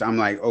rappers, I'm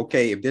like,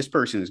 okay, if this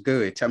person is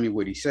good, tell me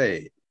what he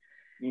said.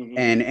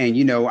 And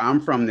you know,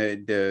 I'm from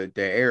the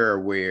era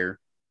where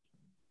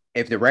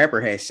if the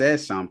rapper had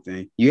said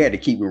something, you had to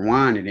keep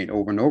rewinding it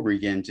over and over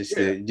again just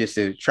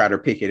to try to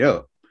pick it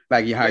up.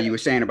 Like how you were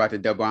saying about the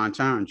double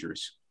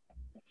entendres.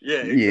 Yeah,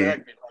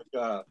 exactly.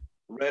 Like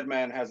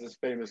Redman has this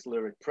famous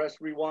lyric,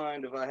 "Press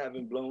rewind if I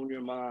haven't blown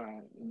your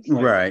mind."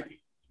 Like, right.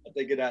 I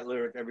think of that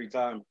lyric every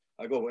time.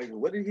 I go, wait,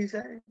 what did he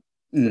say?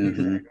 What did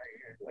he say right here?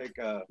 Like,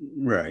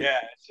 right. Yeah,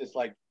 it's just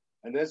like,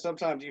 and then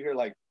sometimes you hear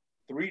like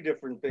 3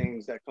 different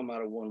things that come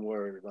out of one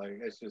word.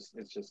 Like, it's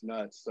just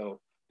nuts. So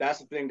that's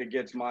the thing that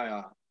gets my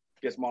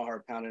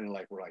heart pounding. And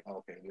like, we're like,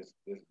 okay, this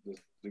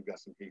dude got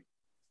some heat.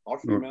 Or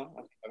female,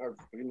 I heard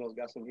females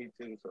got some heat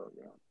too. So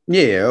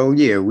yeah, oh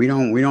yeah, we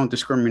don't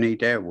discriminate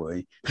that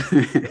way.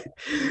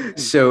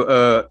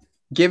 So,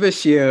 give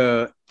us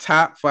your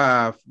top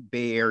 5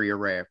 Bay Area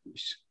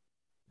rappers.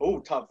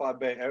 Oh, top 5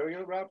 Bay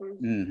Area rappers.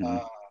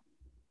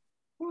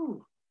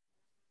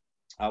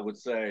 I would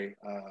say.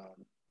 I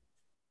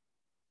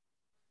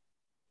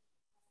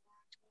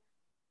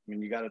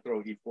mean, you got to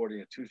throw E40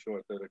 and Too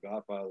Short. They're the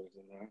Godfathers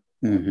in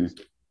there.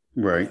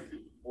 Right.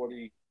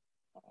 40,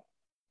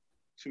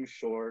 Too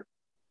Short,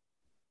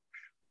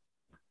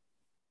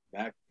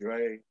 Mac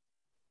Dre.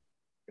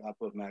 Got to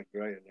put Mac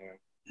Dre in there.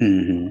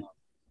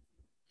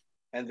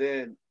 And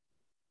then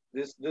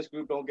this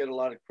group don't get a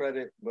lot of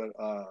credit, but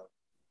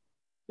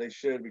they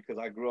should because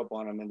I grew up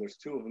on them. And there's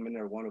 2 of them in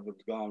there. One of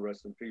them's gone.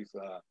 Rest in peace.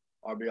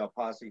 RBL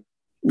Posse.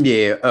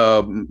 Yeah.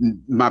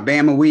 My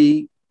Bama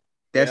weed.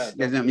 That's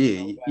them.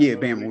 Yeah,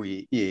 Bama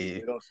weed. Yeah.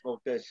 They don't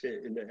smoke that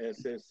shit in the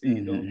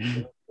SSC.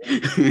 Don't.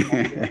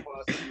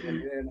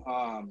 And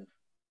then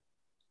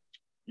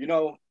you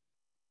know,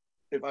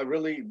 if I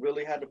really,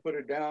 really had to put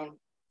it down,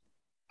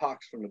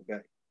 Pac's from the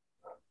Bay.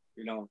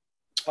 You know,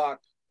 Pac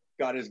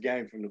got his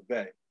game from the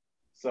Bay.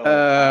 So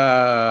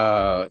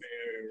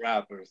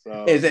rapper.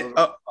 So is it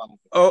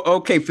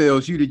okay,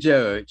 Phils, you the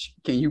judge.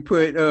 Can you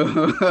put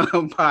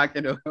Pac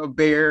in a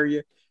Bay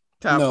Area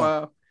top 5?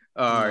 All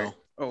right.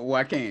 Oh,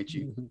 why can't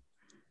you?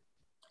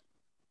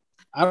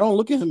 I don't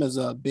look at him as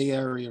a Bay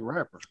Area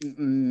rapper.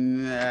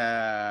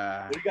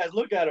 Nah. What do you guys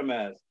look at him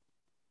as?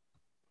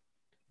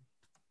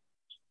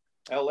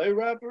 LA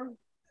rapper?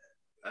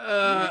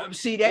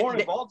 See that born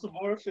in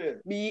Baltimore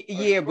shit.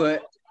 Yeah,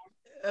 but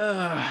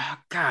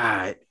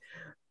God.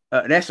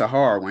 That's a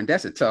hard one.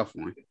 That's a tough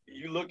one.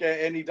 You look at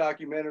any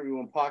documentary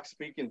when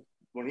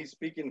he's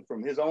speaking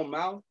from his own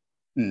mouth,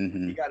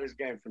 he got his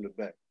game from the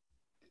Bay.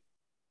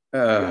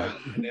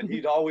 And then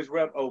he'd always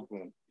rep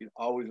Oakland.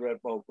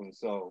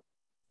 So,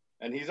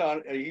 and he's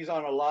on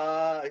a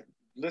lot.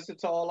 Listen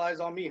to All Eyes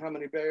on Me. How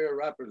many Bay Area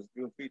rappers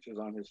doing features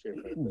on his shit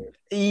right there?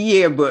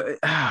 Yeah, but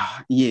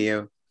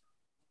yeah.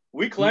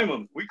 We claim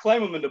him. We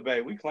claim him in the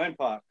Bay. We claim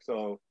Pac.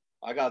 So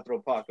I gotta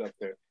throw Pac up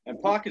there.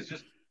 And Pac is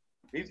just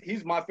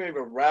he's my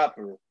favorite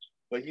rapper,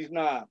 but he's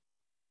not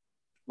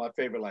my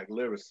favorite like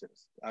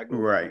lyricist.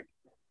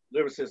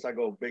 Lyricist, I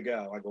go Big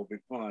L, I go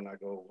Big Pun, I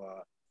go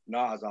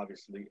Nas,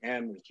 obviously.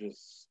 M is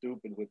just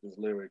stupid with his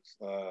lyrics.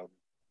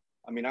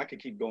 I mean, I could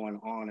keep going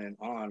on and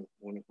on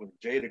when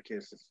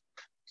Jadakiss is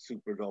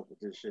super dope with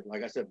this shit.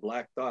 Like I said,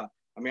 Black Thought.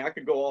 I mean, I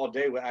could go all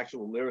day with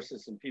actual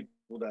lyricists and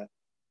people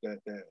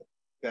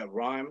that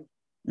rhyme.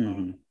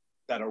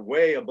 that are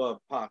way above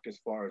Pac as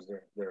far as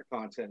their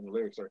content and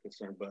lyrics are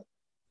concerned. But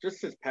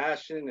just his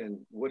passion and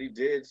what he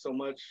did so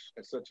much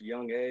at such a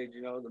young age,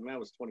 you know, the man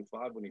was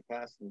 25 when he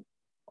passed, and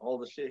all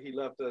the shit he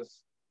left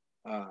us.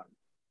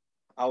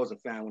 I was a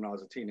fan when I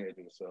was a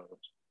teenager, so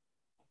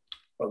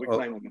but we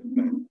claim him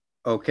back.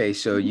 Okay,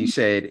 so you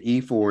said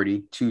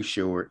E40, Too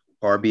Short,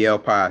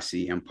 RBL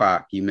Posse, and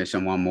Pac. You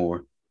missing one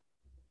more.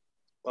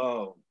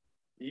 Oh,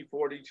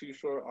 E40, Too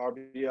Short,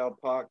 RBL,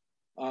 Pac,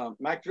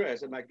 Mac Dre. I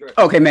said Mac Dre.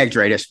 Okay, Mac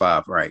Dre. That's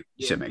 5, right?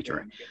 You said Mac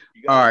Dre.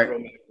 You got all right. Throw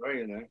Mac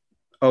Dre in there.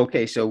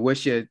 Okay, so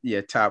what's your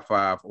top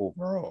 5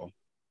 overall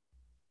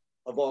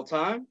of all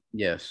time?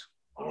 Yes.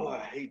 Oh, I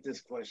hate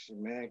this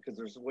question, man, because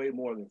there's way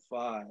more than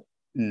 5.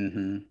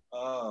 Mm-hmm.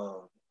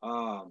 Oh,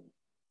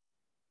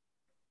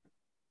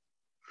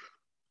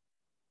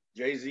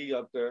 Jay-Z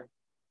up there.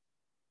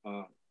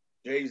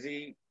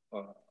 Jay-Z,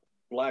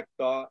 Black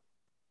Thought,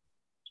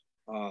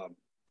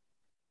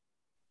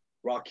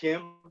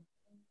 Rakim.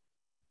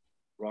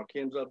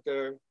 Rakim's up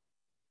there.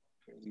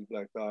 Jay-Z,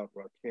 Black Thought,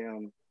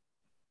 Rakim.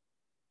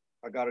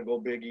 I gotta go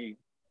Biggie.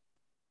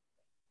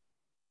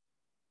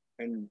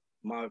 And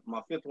my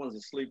 5th one's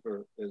a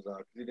sleeper is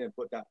because he didn't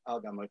put that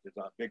out that much is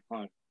Big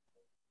Pun.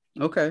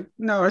 Okay.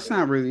 No, that's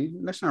not really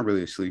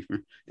a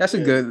sleeper. That's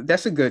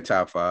a good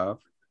top 5.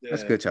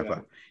 That's a good top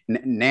 5.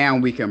 Now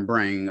we can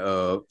bring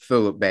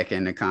Philip back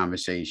in the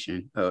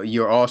conversation.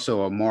 You're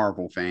also a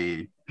Marvel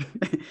fan.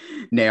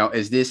 Now,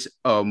 is this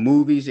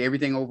movies,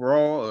 everything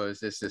overall, or is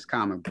this just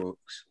comic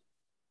books?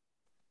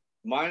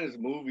 Mine is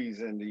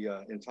movies and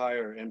the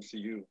entire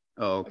MCU.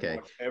 Oh, okay. I've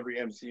watched every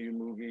MCU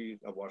movie.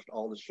 I've watched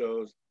all the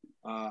shows.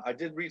 I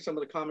did read some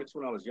of the comics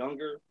when I was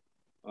younger,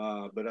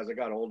 but as I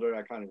got older,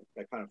 I kind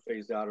of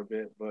phased out a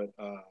bit. But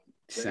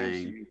same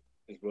MCU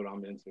is what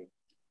I'm into.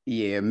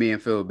 Yeah, me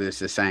and Philip, it's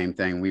the same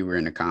thing. We were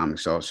in the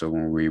comics also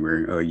when we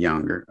were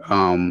younger.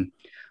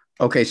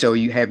 Okay, so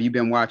have you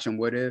been watching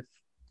What If?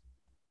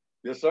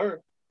 Yes,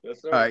 sir.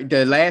 Yes, sir.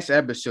 The last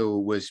episode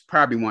was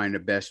probably one of the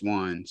best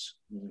ones.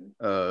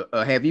 Mm-hmm.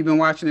 Have you been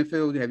watching it,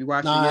 Phil? Have you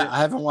watched it yet? I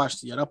haven't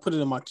watched it yet. I put it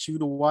in my queue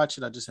to watch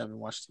it. I just haven't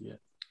watched it yet.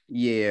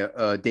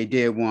 Yeah, they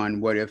did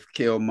one. What if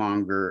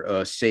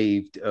Killmonger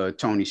saved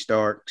Tony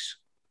Stark's?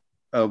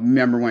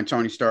 Remember when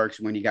Tony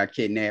Stark's, when he got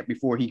kidnapped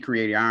before he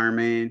created Iron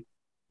Man?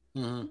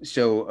 Mm-hmm.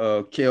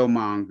 So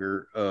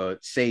Killmonger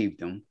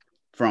saved him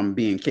from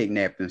being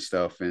kidnapped and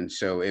stuff, and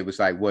so it was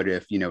like, what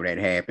if that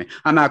happened?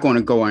 I'm not going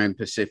to go in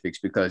specifics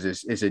because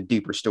it's a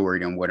deeper story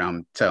than what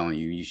I'm telling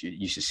you.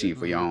 You should see it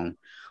for your own.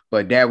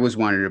 But that was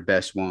one of the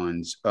best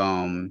ones.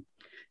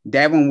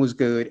 That one was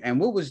good. And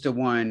what was the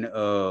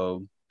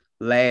one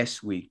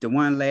last week? The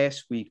one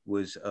last week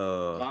was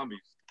Zombies.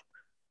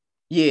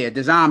 Yeah,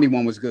 the zombie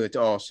one was good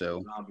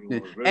also.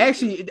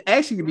 Actually,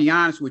 to be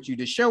honest with you,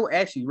 the show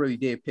actually really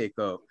did pick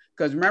up.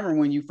 Because remember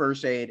when you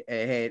first said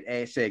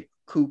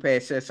Coop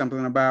had said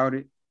something about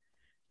it?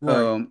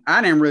 Right.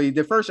 I didn't really.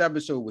 The first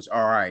episode was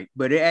all right,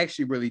 but it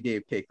actually really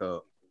did pick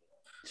up.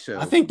 So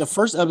I think the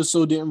first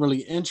episode didn't really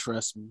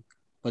interest me,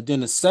 but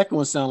then the second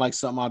one sounded like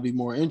something I'd be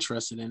more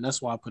interested in.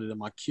 That's why I put it in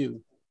my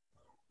queue.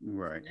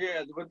 Right.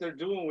 Yeah, what they're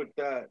doing with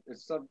that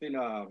is something.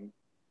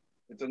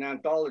 It's an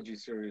anthology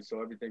series,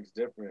 so everything's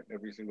different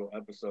every single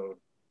episode.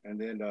 And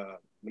then,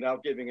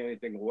 without giving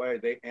anything away,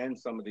 they end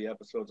some of the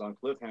episodes on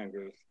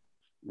cliffhangers.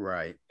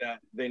 Right. That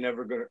they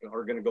never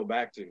are going to go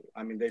back to.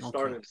 I mean, they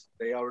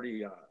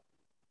already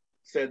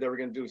said they were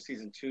going to do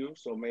season 2,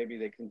 so maybe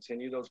they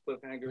continue those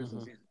cliffhangers in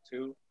season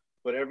 2.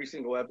 But every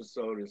single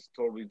episode is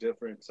totally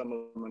different. Some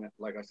of them,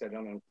 like I said,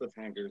 on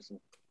cliffhangers. And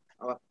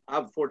I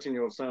have a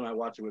 14-year-old son. I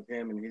watch it with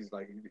him, and he's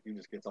like, he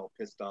just gets all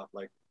pissed off,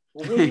 like,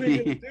 well, what are they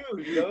going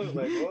to do?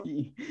 Like, well,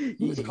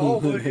 it's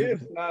called What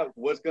If, not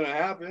what's going to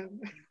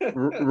happen.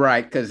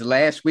 Right, because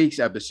last week's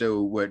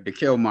episode with the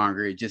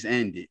Killmonger, it just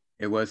ended.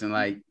 It wasn't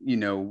like,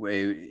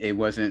 it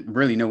wasn't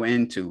really no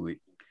end to it.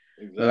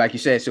 Exactly. Like you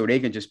said, so they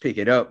can just pick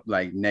it up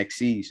like next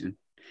season.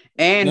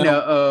 And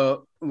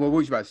what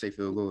was you about to say,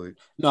 Phil? Go ahead.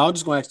 No, I was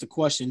just going to ask the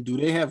question: do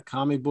they have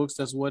comic books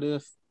that's What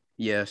If?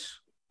 Yes.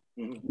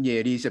 Mm-hmm.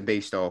 Yeah, these are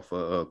based off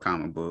of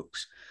comic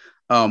books.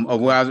 What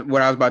I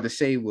was about to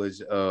say was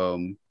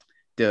the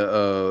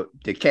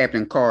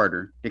Captain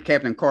Carter. The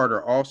Captain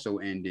Carter also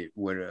ended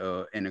with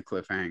in a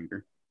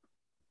cliffhanger.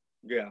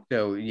 Yeah.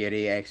 So yeah,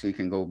 they actually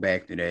can go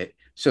back to that.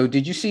 So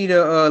did you see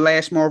the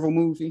last Marvel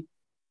movie?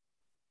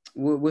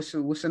 What's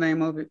the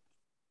name of it?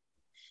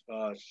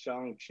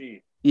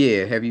 Shang-Chi.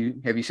 Yeah, have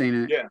you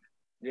seen it?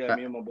 Yeah.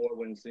 Me and my boy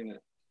went and seen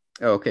it.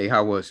 Okay,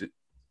 how was it?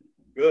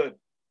 Good,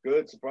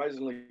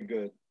 surprisingly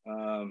good.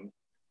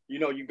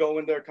 You go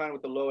in there kind of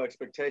with the low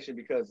expectation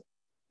because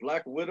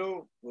Black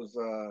Widow was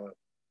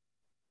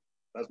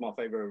that's my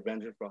favorite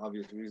Avenger for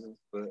obvious reasons,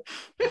 but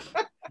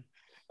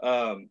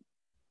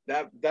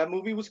that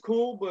movie was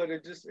cool, but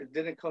it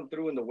didn't come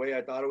through in the way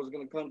I thought it was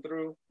going to come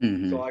through.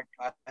 Mm-hmm. So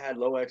I had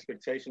low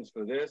expectations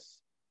for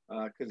this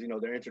because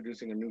they're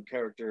introducing a new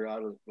character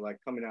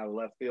coming out of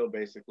left field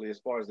basically as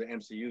far as the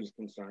MCU is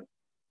concerned.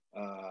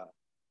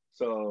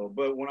 So,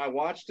 but when I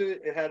watched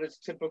it, it had its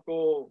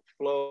typical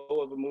flow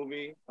of a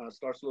movie.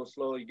 Starts a little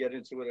slow, you get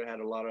into it. It had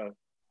a lot of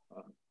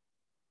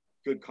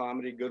good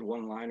comedy, good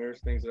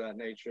one-liners, things of that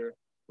nature.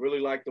 Really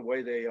liked the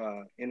way they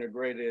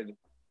integrated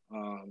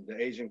the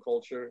Asian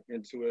culture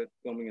into it,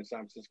 filming in San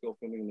Francisco,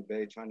 filming in the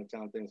Bay,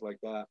 Chinatown, things like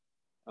that.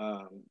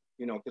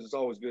 You know, because it's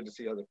always good to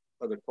see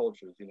other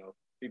cultures. You know,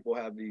 people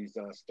have these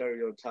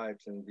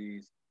stereotypes and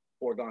these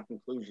foregone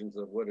conclusions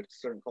of what a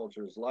certain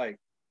culture is like.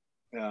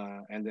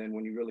 And then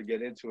when you really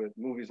get into it,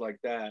 movies like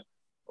that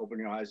open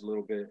your eyes a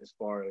little bit as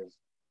far as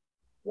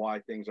why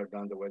things are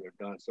done the way they're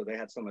done. So they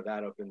had some of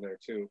that up in there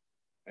too.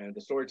 And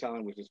the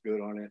storytelling was just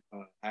good on it.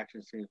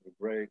 Action scenes were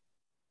great.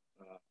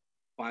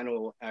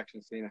 Final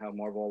action scene, how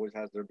Marvel always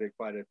has their big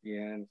fight at the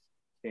end,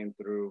 came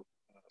through.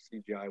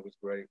 CGI was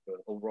great, but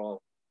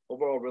overall,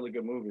 really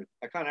good movie.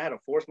 I kind of had to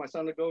force my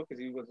son to go because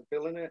he wasn't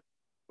feeling it.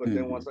 But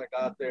then once I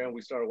got there and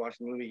we started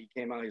watching the movie, he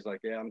came out. He's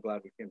like, "Yeah, I'm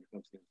glad we came to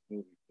come see this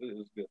movie. It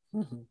was good."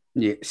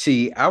 Yeah,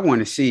 see, I want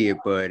to see it,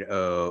 but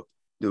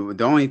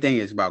the only thing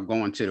is about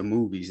going to the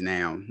movies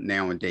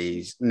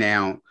nowadays.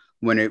 Now,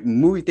 when a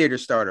movie theater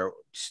started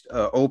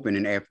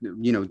opening after,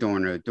 you know,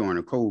 during the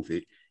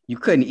COVID, you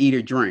couldn't eat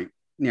or drink.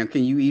 Now,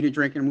 can you eat or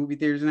drink in movie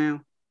theaters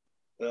now?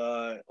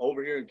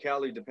 Over here in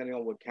Cali, depending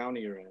on what county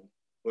you're in.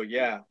 But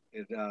yeah,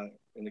 in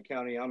the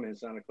county I'm in,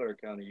 Santa Clara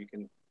County, you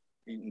can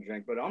eat and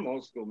drink. But I'm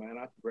old school, man.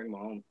 I have to bring my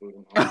own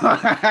food.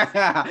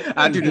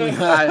 I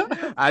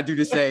do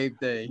the same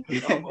thing.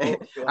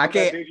 I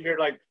can't. You're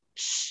like,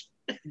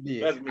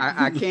 yeah,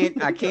 I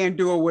can't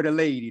do it with a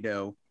lady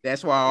though.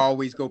 That's why I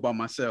always go by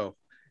myself.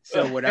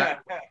 So what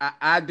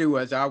I do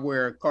is I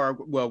wear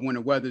cargo. Well, when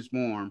the weather's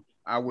warm,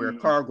 I wear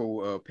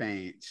cargo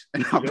pants,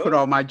 and I put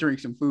all my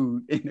drinks and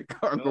food in the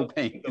cargo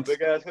pants. The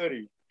big ass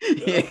hoodie.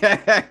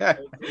 Yeah.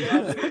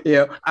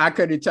 Yeah, I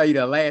couldn't tell you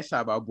the last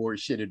time I bought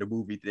shit at the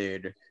movie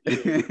theater.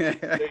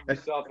 Save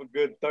yourself a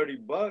good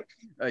 $30.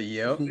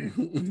 Yep.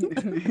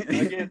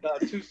 I get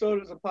 2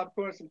 sodas, a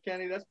popcorn, some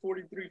candy. That's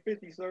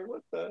 $43.50, sir.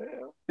 What the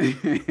hell?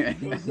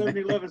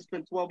 7-Eleven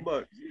spent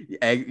 $12.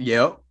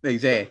 Yep,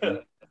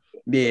 exactly.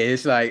 Yeah,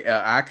 it's like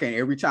I can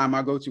every time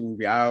I go to a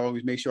movie, I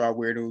always make sure I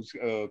wear those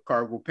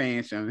cargo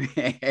pants and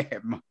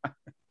have my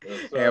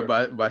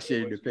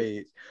shit in the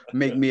pants.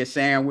 Make me a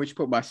sandwich,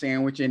 put my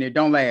sandwich in it.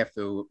 Don't laugh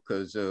though,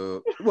 because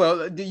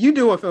well, you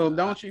do it, Phil,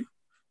 don't you?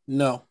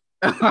 No.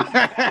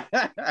 I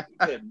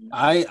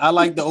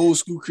like the old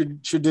school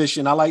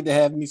tradition. I like to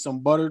have me some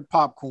buttered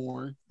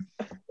popcorn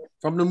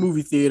from the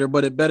movie theater,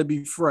 but it better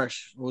be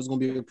fresh or it's gonna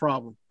be a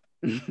problem.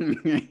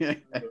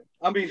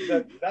 I mean,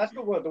 that's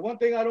the one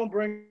thing I don't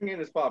bring in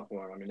is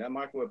popcorn. I mean, that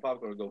microwave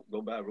popcorn will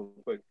go bad real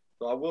quick.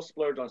 So I will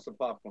splurge on some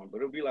popcorn, but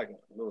it'll be like a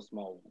little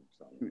small one.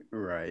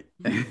 Right.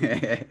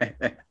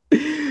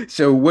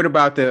 So what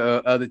about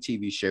the other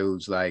TV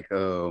shows like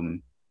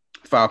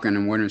Falcon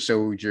and Winter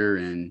Soldier?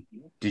 And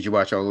did you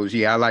watch all those?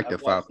 Yeah, I like the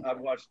Falcon.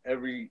 I've watched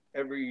every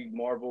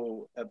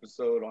Marvel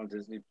episode on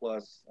Disney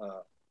Plus,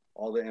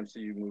 all the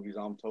MCU movies.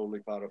 I'm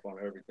totally caught up on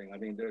everything. I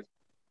mean, there's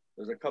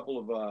a couple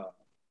of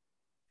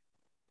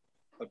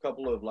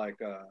like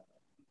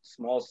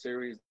small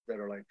series that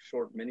are like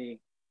short mini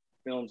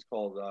films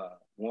called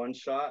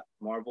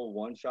Marvel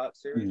One Shot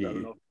series. Yeah. I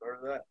don't know if you've heard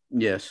of that.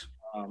 Yes.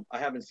 I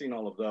haven't seen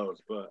all of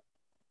those, but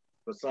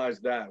besides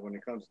that, when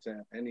it comes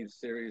to any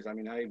series, I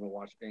mean, I even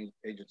watched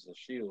Agents of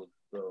S.H.I.E.L.D.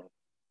 So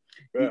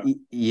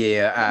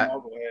yeah,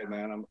 Marvel head,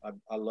 man.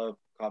 I love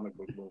comic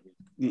book movies.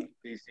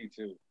 DC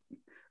too.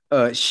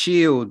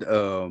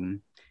 S.H.I.E.L.D.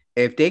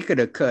 If they could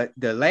have cut,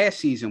 the last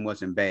season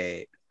wasn't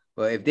bad,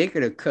 but if they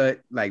could have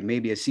cut like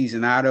maybe a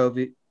season out of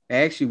it, it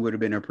actually would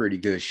have been a pretty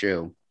good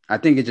show. I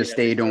think it just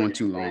stayed on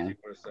too long.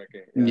 For a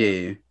second.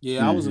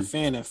 Yeah. I was a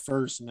fan at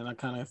first, and then I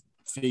kind of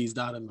phased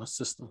out of my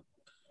system.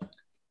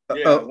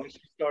 Yeah, once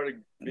you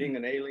started being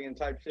an alien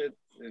type shit,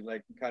 it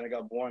like kind of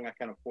got boring. I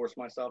kind of forced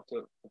myself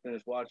to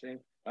finish watching.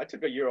 I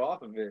took a year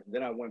off of it,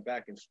 then I went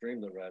back and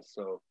streamed the rest.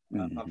 So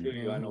I feel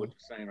you. I know what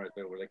you're saying right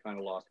there, where they kind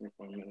of lost me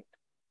for a minute.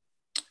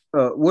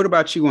 What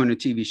about you on the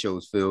TV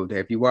shows, Phil?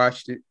 Have you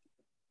watched it?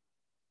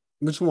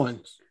 Which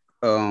ones?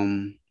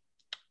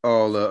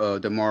 All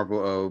the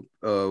Marvel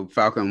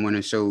Falcon,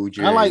 Winter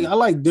Soldier. I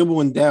like dibble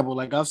and dabble.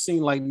 Like I've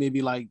seen like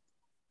maybe like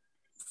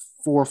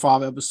 4 or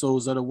 5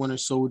 episodes of the Winter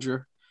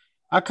Soldier.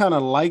 I kind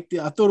of liked it.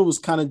 I thought it was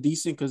kind of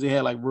decent because they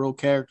had like real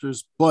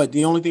characters. But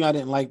the only thing I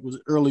didn't like was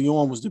early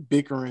on was the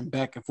bickering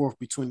back and forth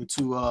between the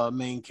two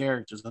main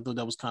characters. I thought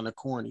that was kind of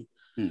corny.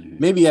 Mm-hmm.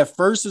 Maybe at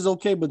first is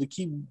okay, but to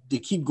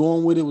keep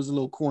going with it was a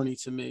little corny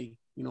to me.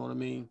 You know what I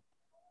mean?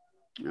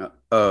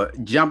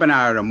 Jumping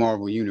out of the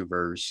Marvel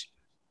universe,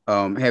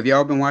 have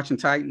y'all been watching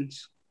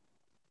Titans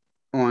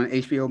on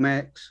HBO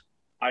Max?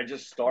 I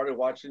just started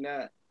watching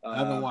that. I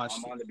haven't watched.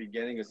 I'm on the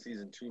beginning of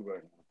season 2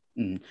 right now.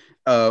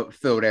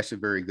 Phil, that's a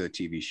very good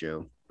TV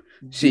show.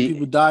 See, do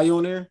people die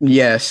on there?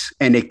 Yes,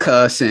 and they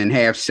cuss and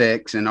have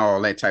sex and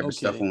all that type of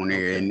stuff on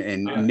there, and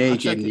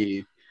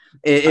naked.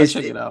 I'll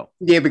check it out.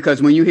 Yeah,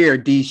 because when you hear a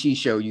DC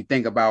show, you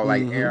think about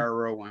like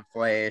Arrow and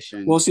Flash.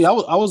 And well, see, I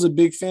was a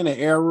big fan of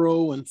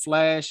Arrow and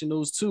Flash and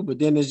those two, but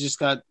then it just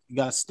got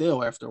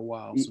stale after a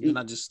while. So then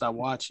I just stopped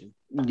watching.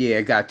 Yeah,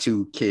 it got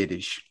too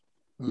kiddish.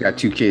 Got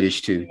too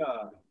kiddish too.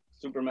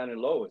 Superman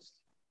and Lois.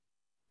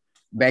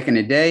 Back in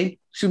the day,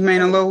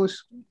 Superman and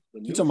Lois.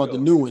 You talking about the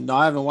new one? No,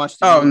 I haven't watched.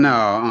 Oh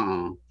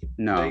no,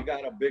 no. They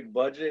got a big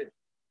budget.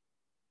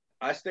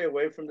 I stay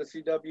away from the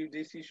CW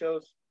DC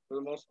shows for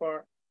the most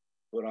part,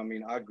 but I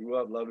mean, I grew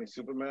up loving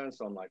Superman,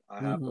 so I'm like, I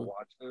have to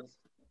watch this.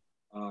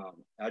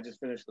 I just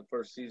finished the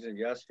first season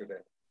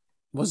yesterday.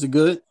 Was it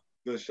good?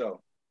 Good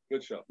show.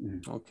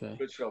 Okay.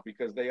 Good show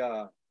because they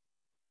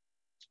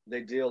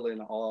deal in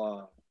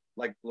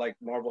like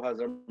Marvel has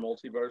their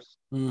multiverse.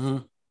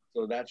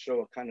 So that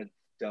show kind of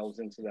delves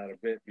into that a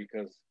bit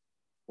because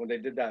when they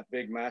did that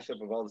big mashup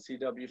of all the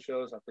CW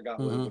shows, I forgot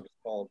what it was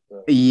called.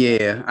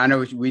 Yeah, I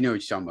know. We know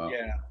what you're talking about.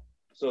 Yeah.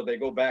 So they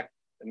go back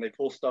and they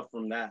pull stuff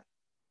from that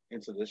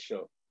into this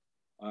show.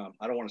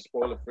 I don't want to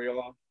spoil it for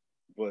y'all,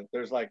 but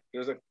there's a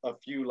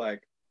few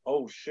like,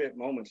 oh shit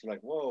moments. You're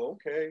like, whoa,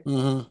 okay.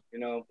 You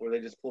know, where they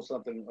just pull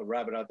a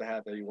rabbit out the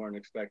hat that you weren't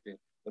expecting.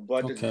 The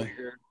budget's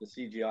bigger, the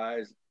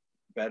CGI is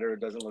better. It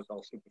doesn't look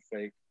all super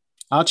fake.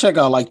 I'll check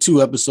out like 2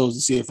 episodes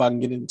to see if I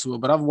can get into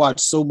it. But I've watched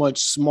so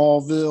much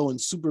Smallville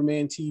and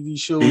Superman TV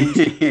shows.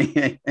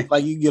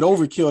 Like you get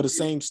overkill the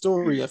same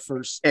story at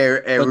first.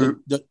 Go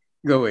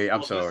ahead.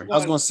 I'm sorry. I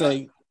was gonna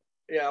say.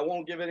 Yeah, I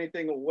won't give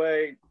anything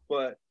away,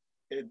 but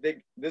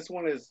this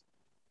one is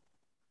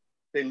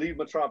they leave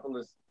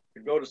Metropolis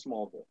to go to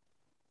Smallville.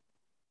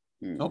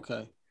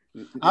 Okay.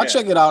 I'll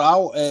check it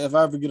out. If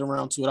I ever get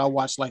around to it, I'll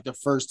watch like the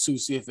first 2,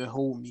 see if it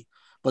hold me.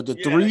 But the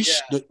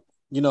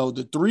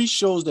 3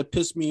 shows that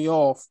pissed me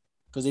off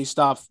because they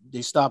stopped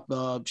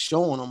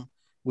showing them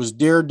was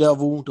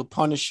Daredevil, The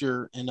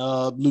Punisher, and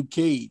Luke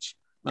Cage.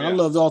 And I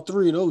loved all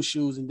 3 of those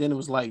shows, and then it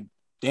was like,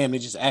 damn, they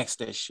just axed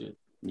that shit.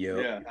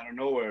 Yeah, out of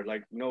nowhere,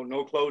 like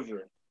no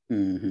closure.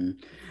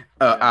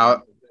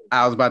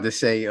 I was about to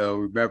say,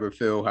 remember,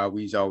 Phil, how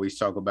we always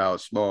talk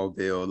about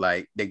Smallville,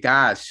 like the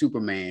guy's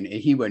Superman,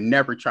 and he would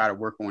never try to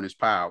work on his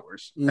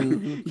powers.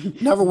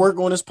 Never work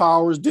on his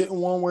powers, didn't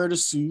want to wear the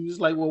suit. It's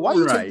like, well, why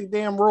you take the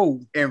damn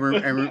role? And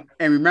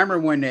remember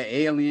when the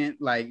alien,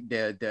 like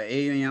the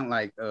alien,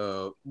 like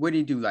what did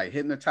he do? Like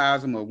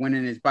hypnotize him or went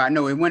in his body?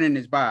 No, it went in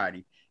his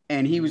body.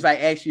 And he was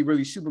like actually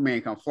really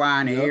Superman, can fly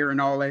in the air and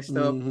all that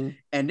stuff.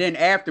 And then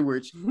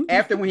afterwards,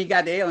 after when he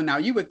got the alien, now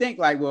you would think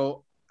like,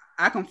 well,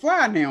 I can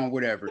fly now or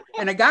whatever.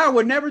 And the guy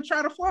would never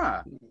try to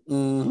fly.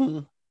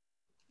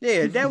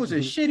 Yeah, that was a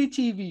shitty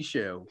TV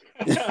show.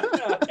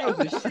 That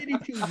was a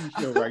shitty TV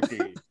show right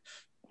there.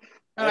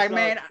 I'm like,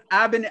 man,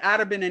 I'd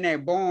have been in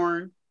that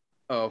barn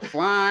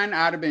flying.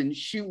 I'd have been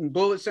shooting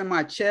bullets in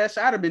my chest.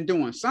 I'd have been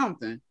doing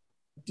something.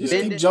 Just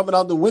keep jumping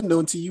out the window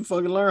until you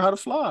fucking learn how to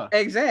fly.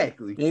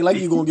 Exactly. It ain't like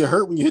you're going to get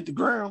hurt when you hit the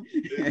ground.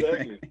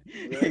 Exactly.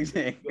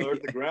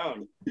 Hurt the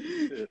ground.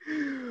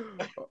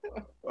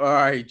 All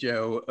right,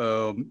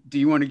 Joe. Do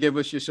you want to give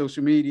us your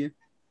social media?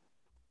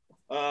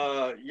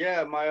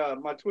 Yeah,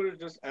 my Twitter is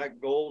just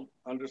at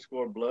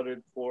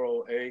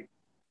gold_blooded408.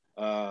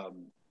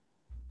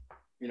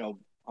 You know,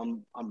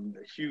 I'm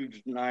a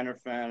huge Niner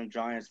fan,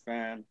 Giants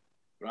fan,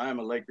 but I am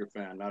a Laker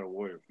fan, not a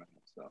Warrior fan.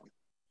 So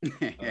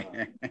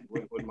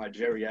with my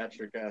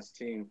geriatric ass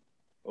team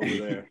over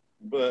there.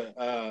 But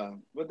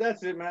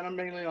that's it, man. I'm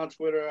mainly on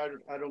Twitter. I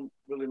don't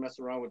really mess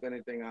around with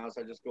anything else.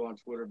 I just go on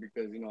Twitter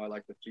because, you know, I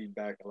like the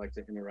feedback. I like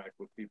to interact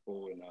with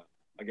people, and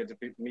I get to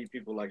meet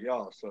people like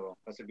y'all. So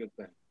that's a good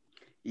thing.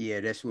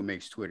 Yeah, that's what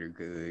makes Twitter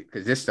good,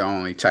 because it's the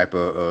only type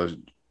of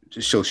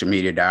social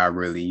media that I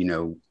really, you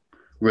know,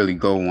 really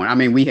go on. I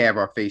mean, we have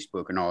our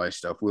Facebook and all that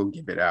stuff. We'll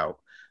give it out.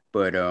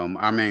 But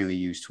I mainly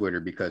use Twitter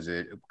because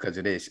of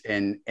this,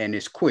 and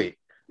it's quick.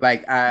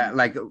 Like I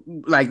like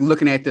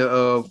looking at the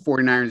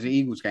 49ers and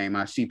Eagles game.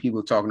 I see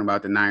people talking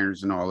about the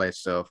Niners and all that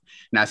stuff,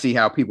 and I see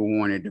how people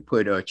wanted to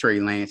put Trey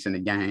Lance in the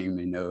game,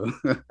 and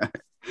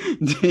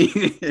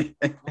yeah,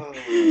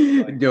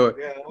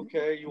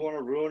 okay. You want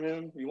to ruin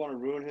him? You want to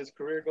ruin his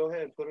career? Go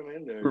ahead, put him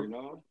in there. You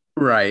know.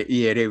 Right.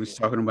 Yeah, they was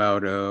talking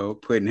about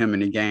putting him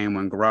in the game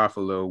when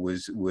Garofalo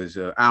was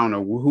I don't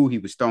know who he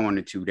was throwing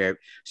it to, that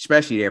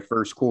especially that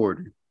first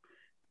quarter.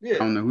 Yeah. I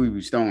don't know who he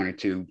was throwing it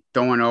to.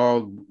 Throwing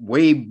all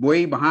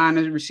way behind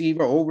the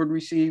receiver, over the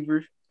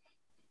receiver.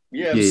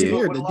 Yeah.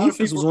 The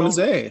defense was on his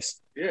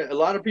ass. Yeah, a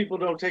lot of people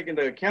don't take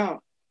into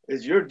account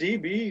is your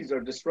DBs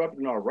are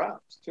disrupting our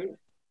routes too.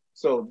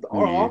 So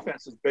our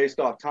offense is based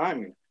off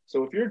timing.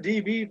 So if your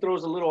DB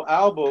throws a little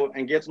elbow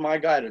and gets my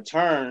guy to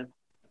turn,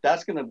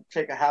 that's going to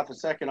take a half a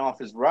second off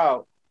his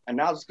route, and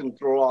now it's going to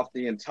throw off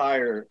the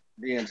entire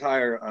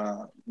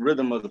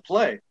rhythm of the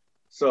play.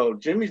 So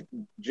Jimmy's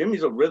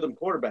a rhythm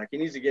quarterback. He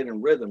needs to get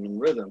in rhythm.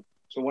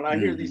 So when I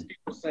hear these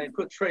people saying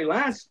put Trey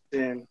Lance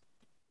in,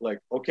 like,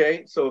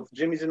 okay, so if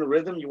Jimmy's in a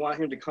rhythm, you want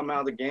him to come out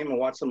of the game and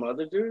watch some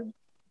other dude?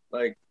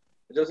 Like,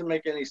 it doesn't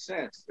make any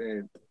sense.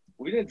 And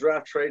we didn't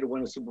draft Trey to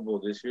win a Super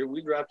Bowl this year.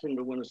 We drafted him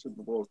to win a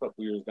Super Bowl a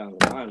couple years down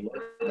the line.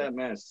 Let that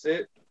man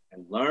sit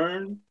and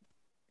learn.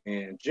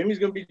 And Jimmy's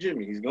gonna be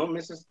Jimmy. He's gonna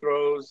miss his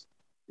throws.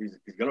 He's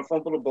gonna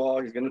fumble the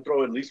ball. He's gonna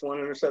throw at least one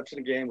interception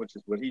a game, which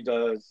is what he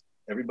does.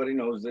 Everybody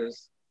knows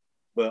this.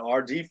 But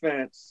our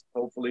defense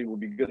hopefully will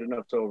be good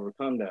enough to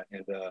overcome that.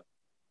 And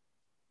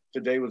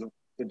today was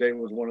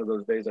one of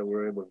those days that we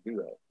were able to do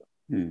that.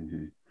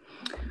 Mm-hmm.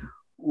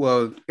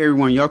 Well,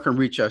 everyone, y'all can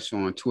reach us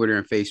on Twitter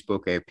and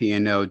Facebook at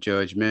PNL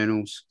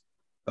Judgmentals,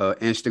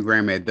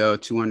 Instagram at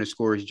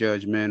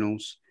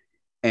 _Judgmentals,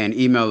 and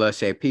email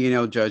us at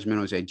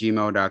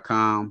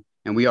pnljudgmentals@gmail.com.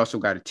 And we also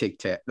got a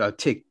TikTok.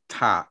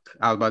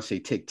 I was about to say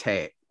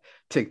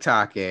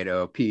TikTok at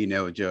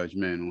PNL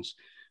Judgmentals.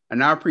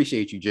 And I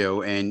appreciate you,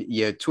 Joe. And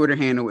your Twitter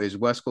handle is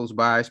West Coast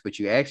Bias, but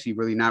you actually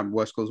really not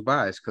West Coast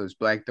Bias because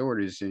Black Thought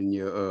is in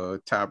your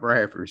top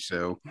rappers.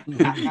 So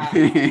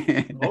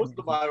most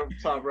of my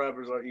top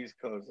rappers are East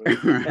Coast.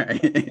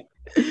 Right.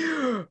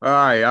 All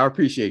right. I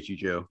appreciate you,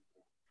 Joe.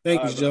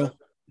 Thank you, Joe.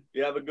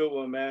 You have a good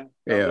one, man.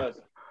 God bless.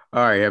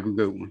 All right. Have a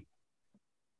good one.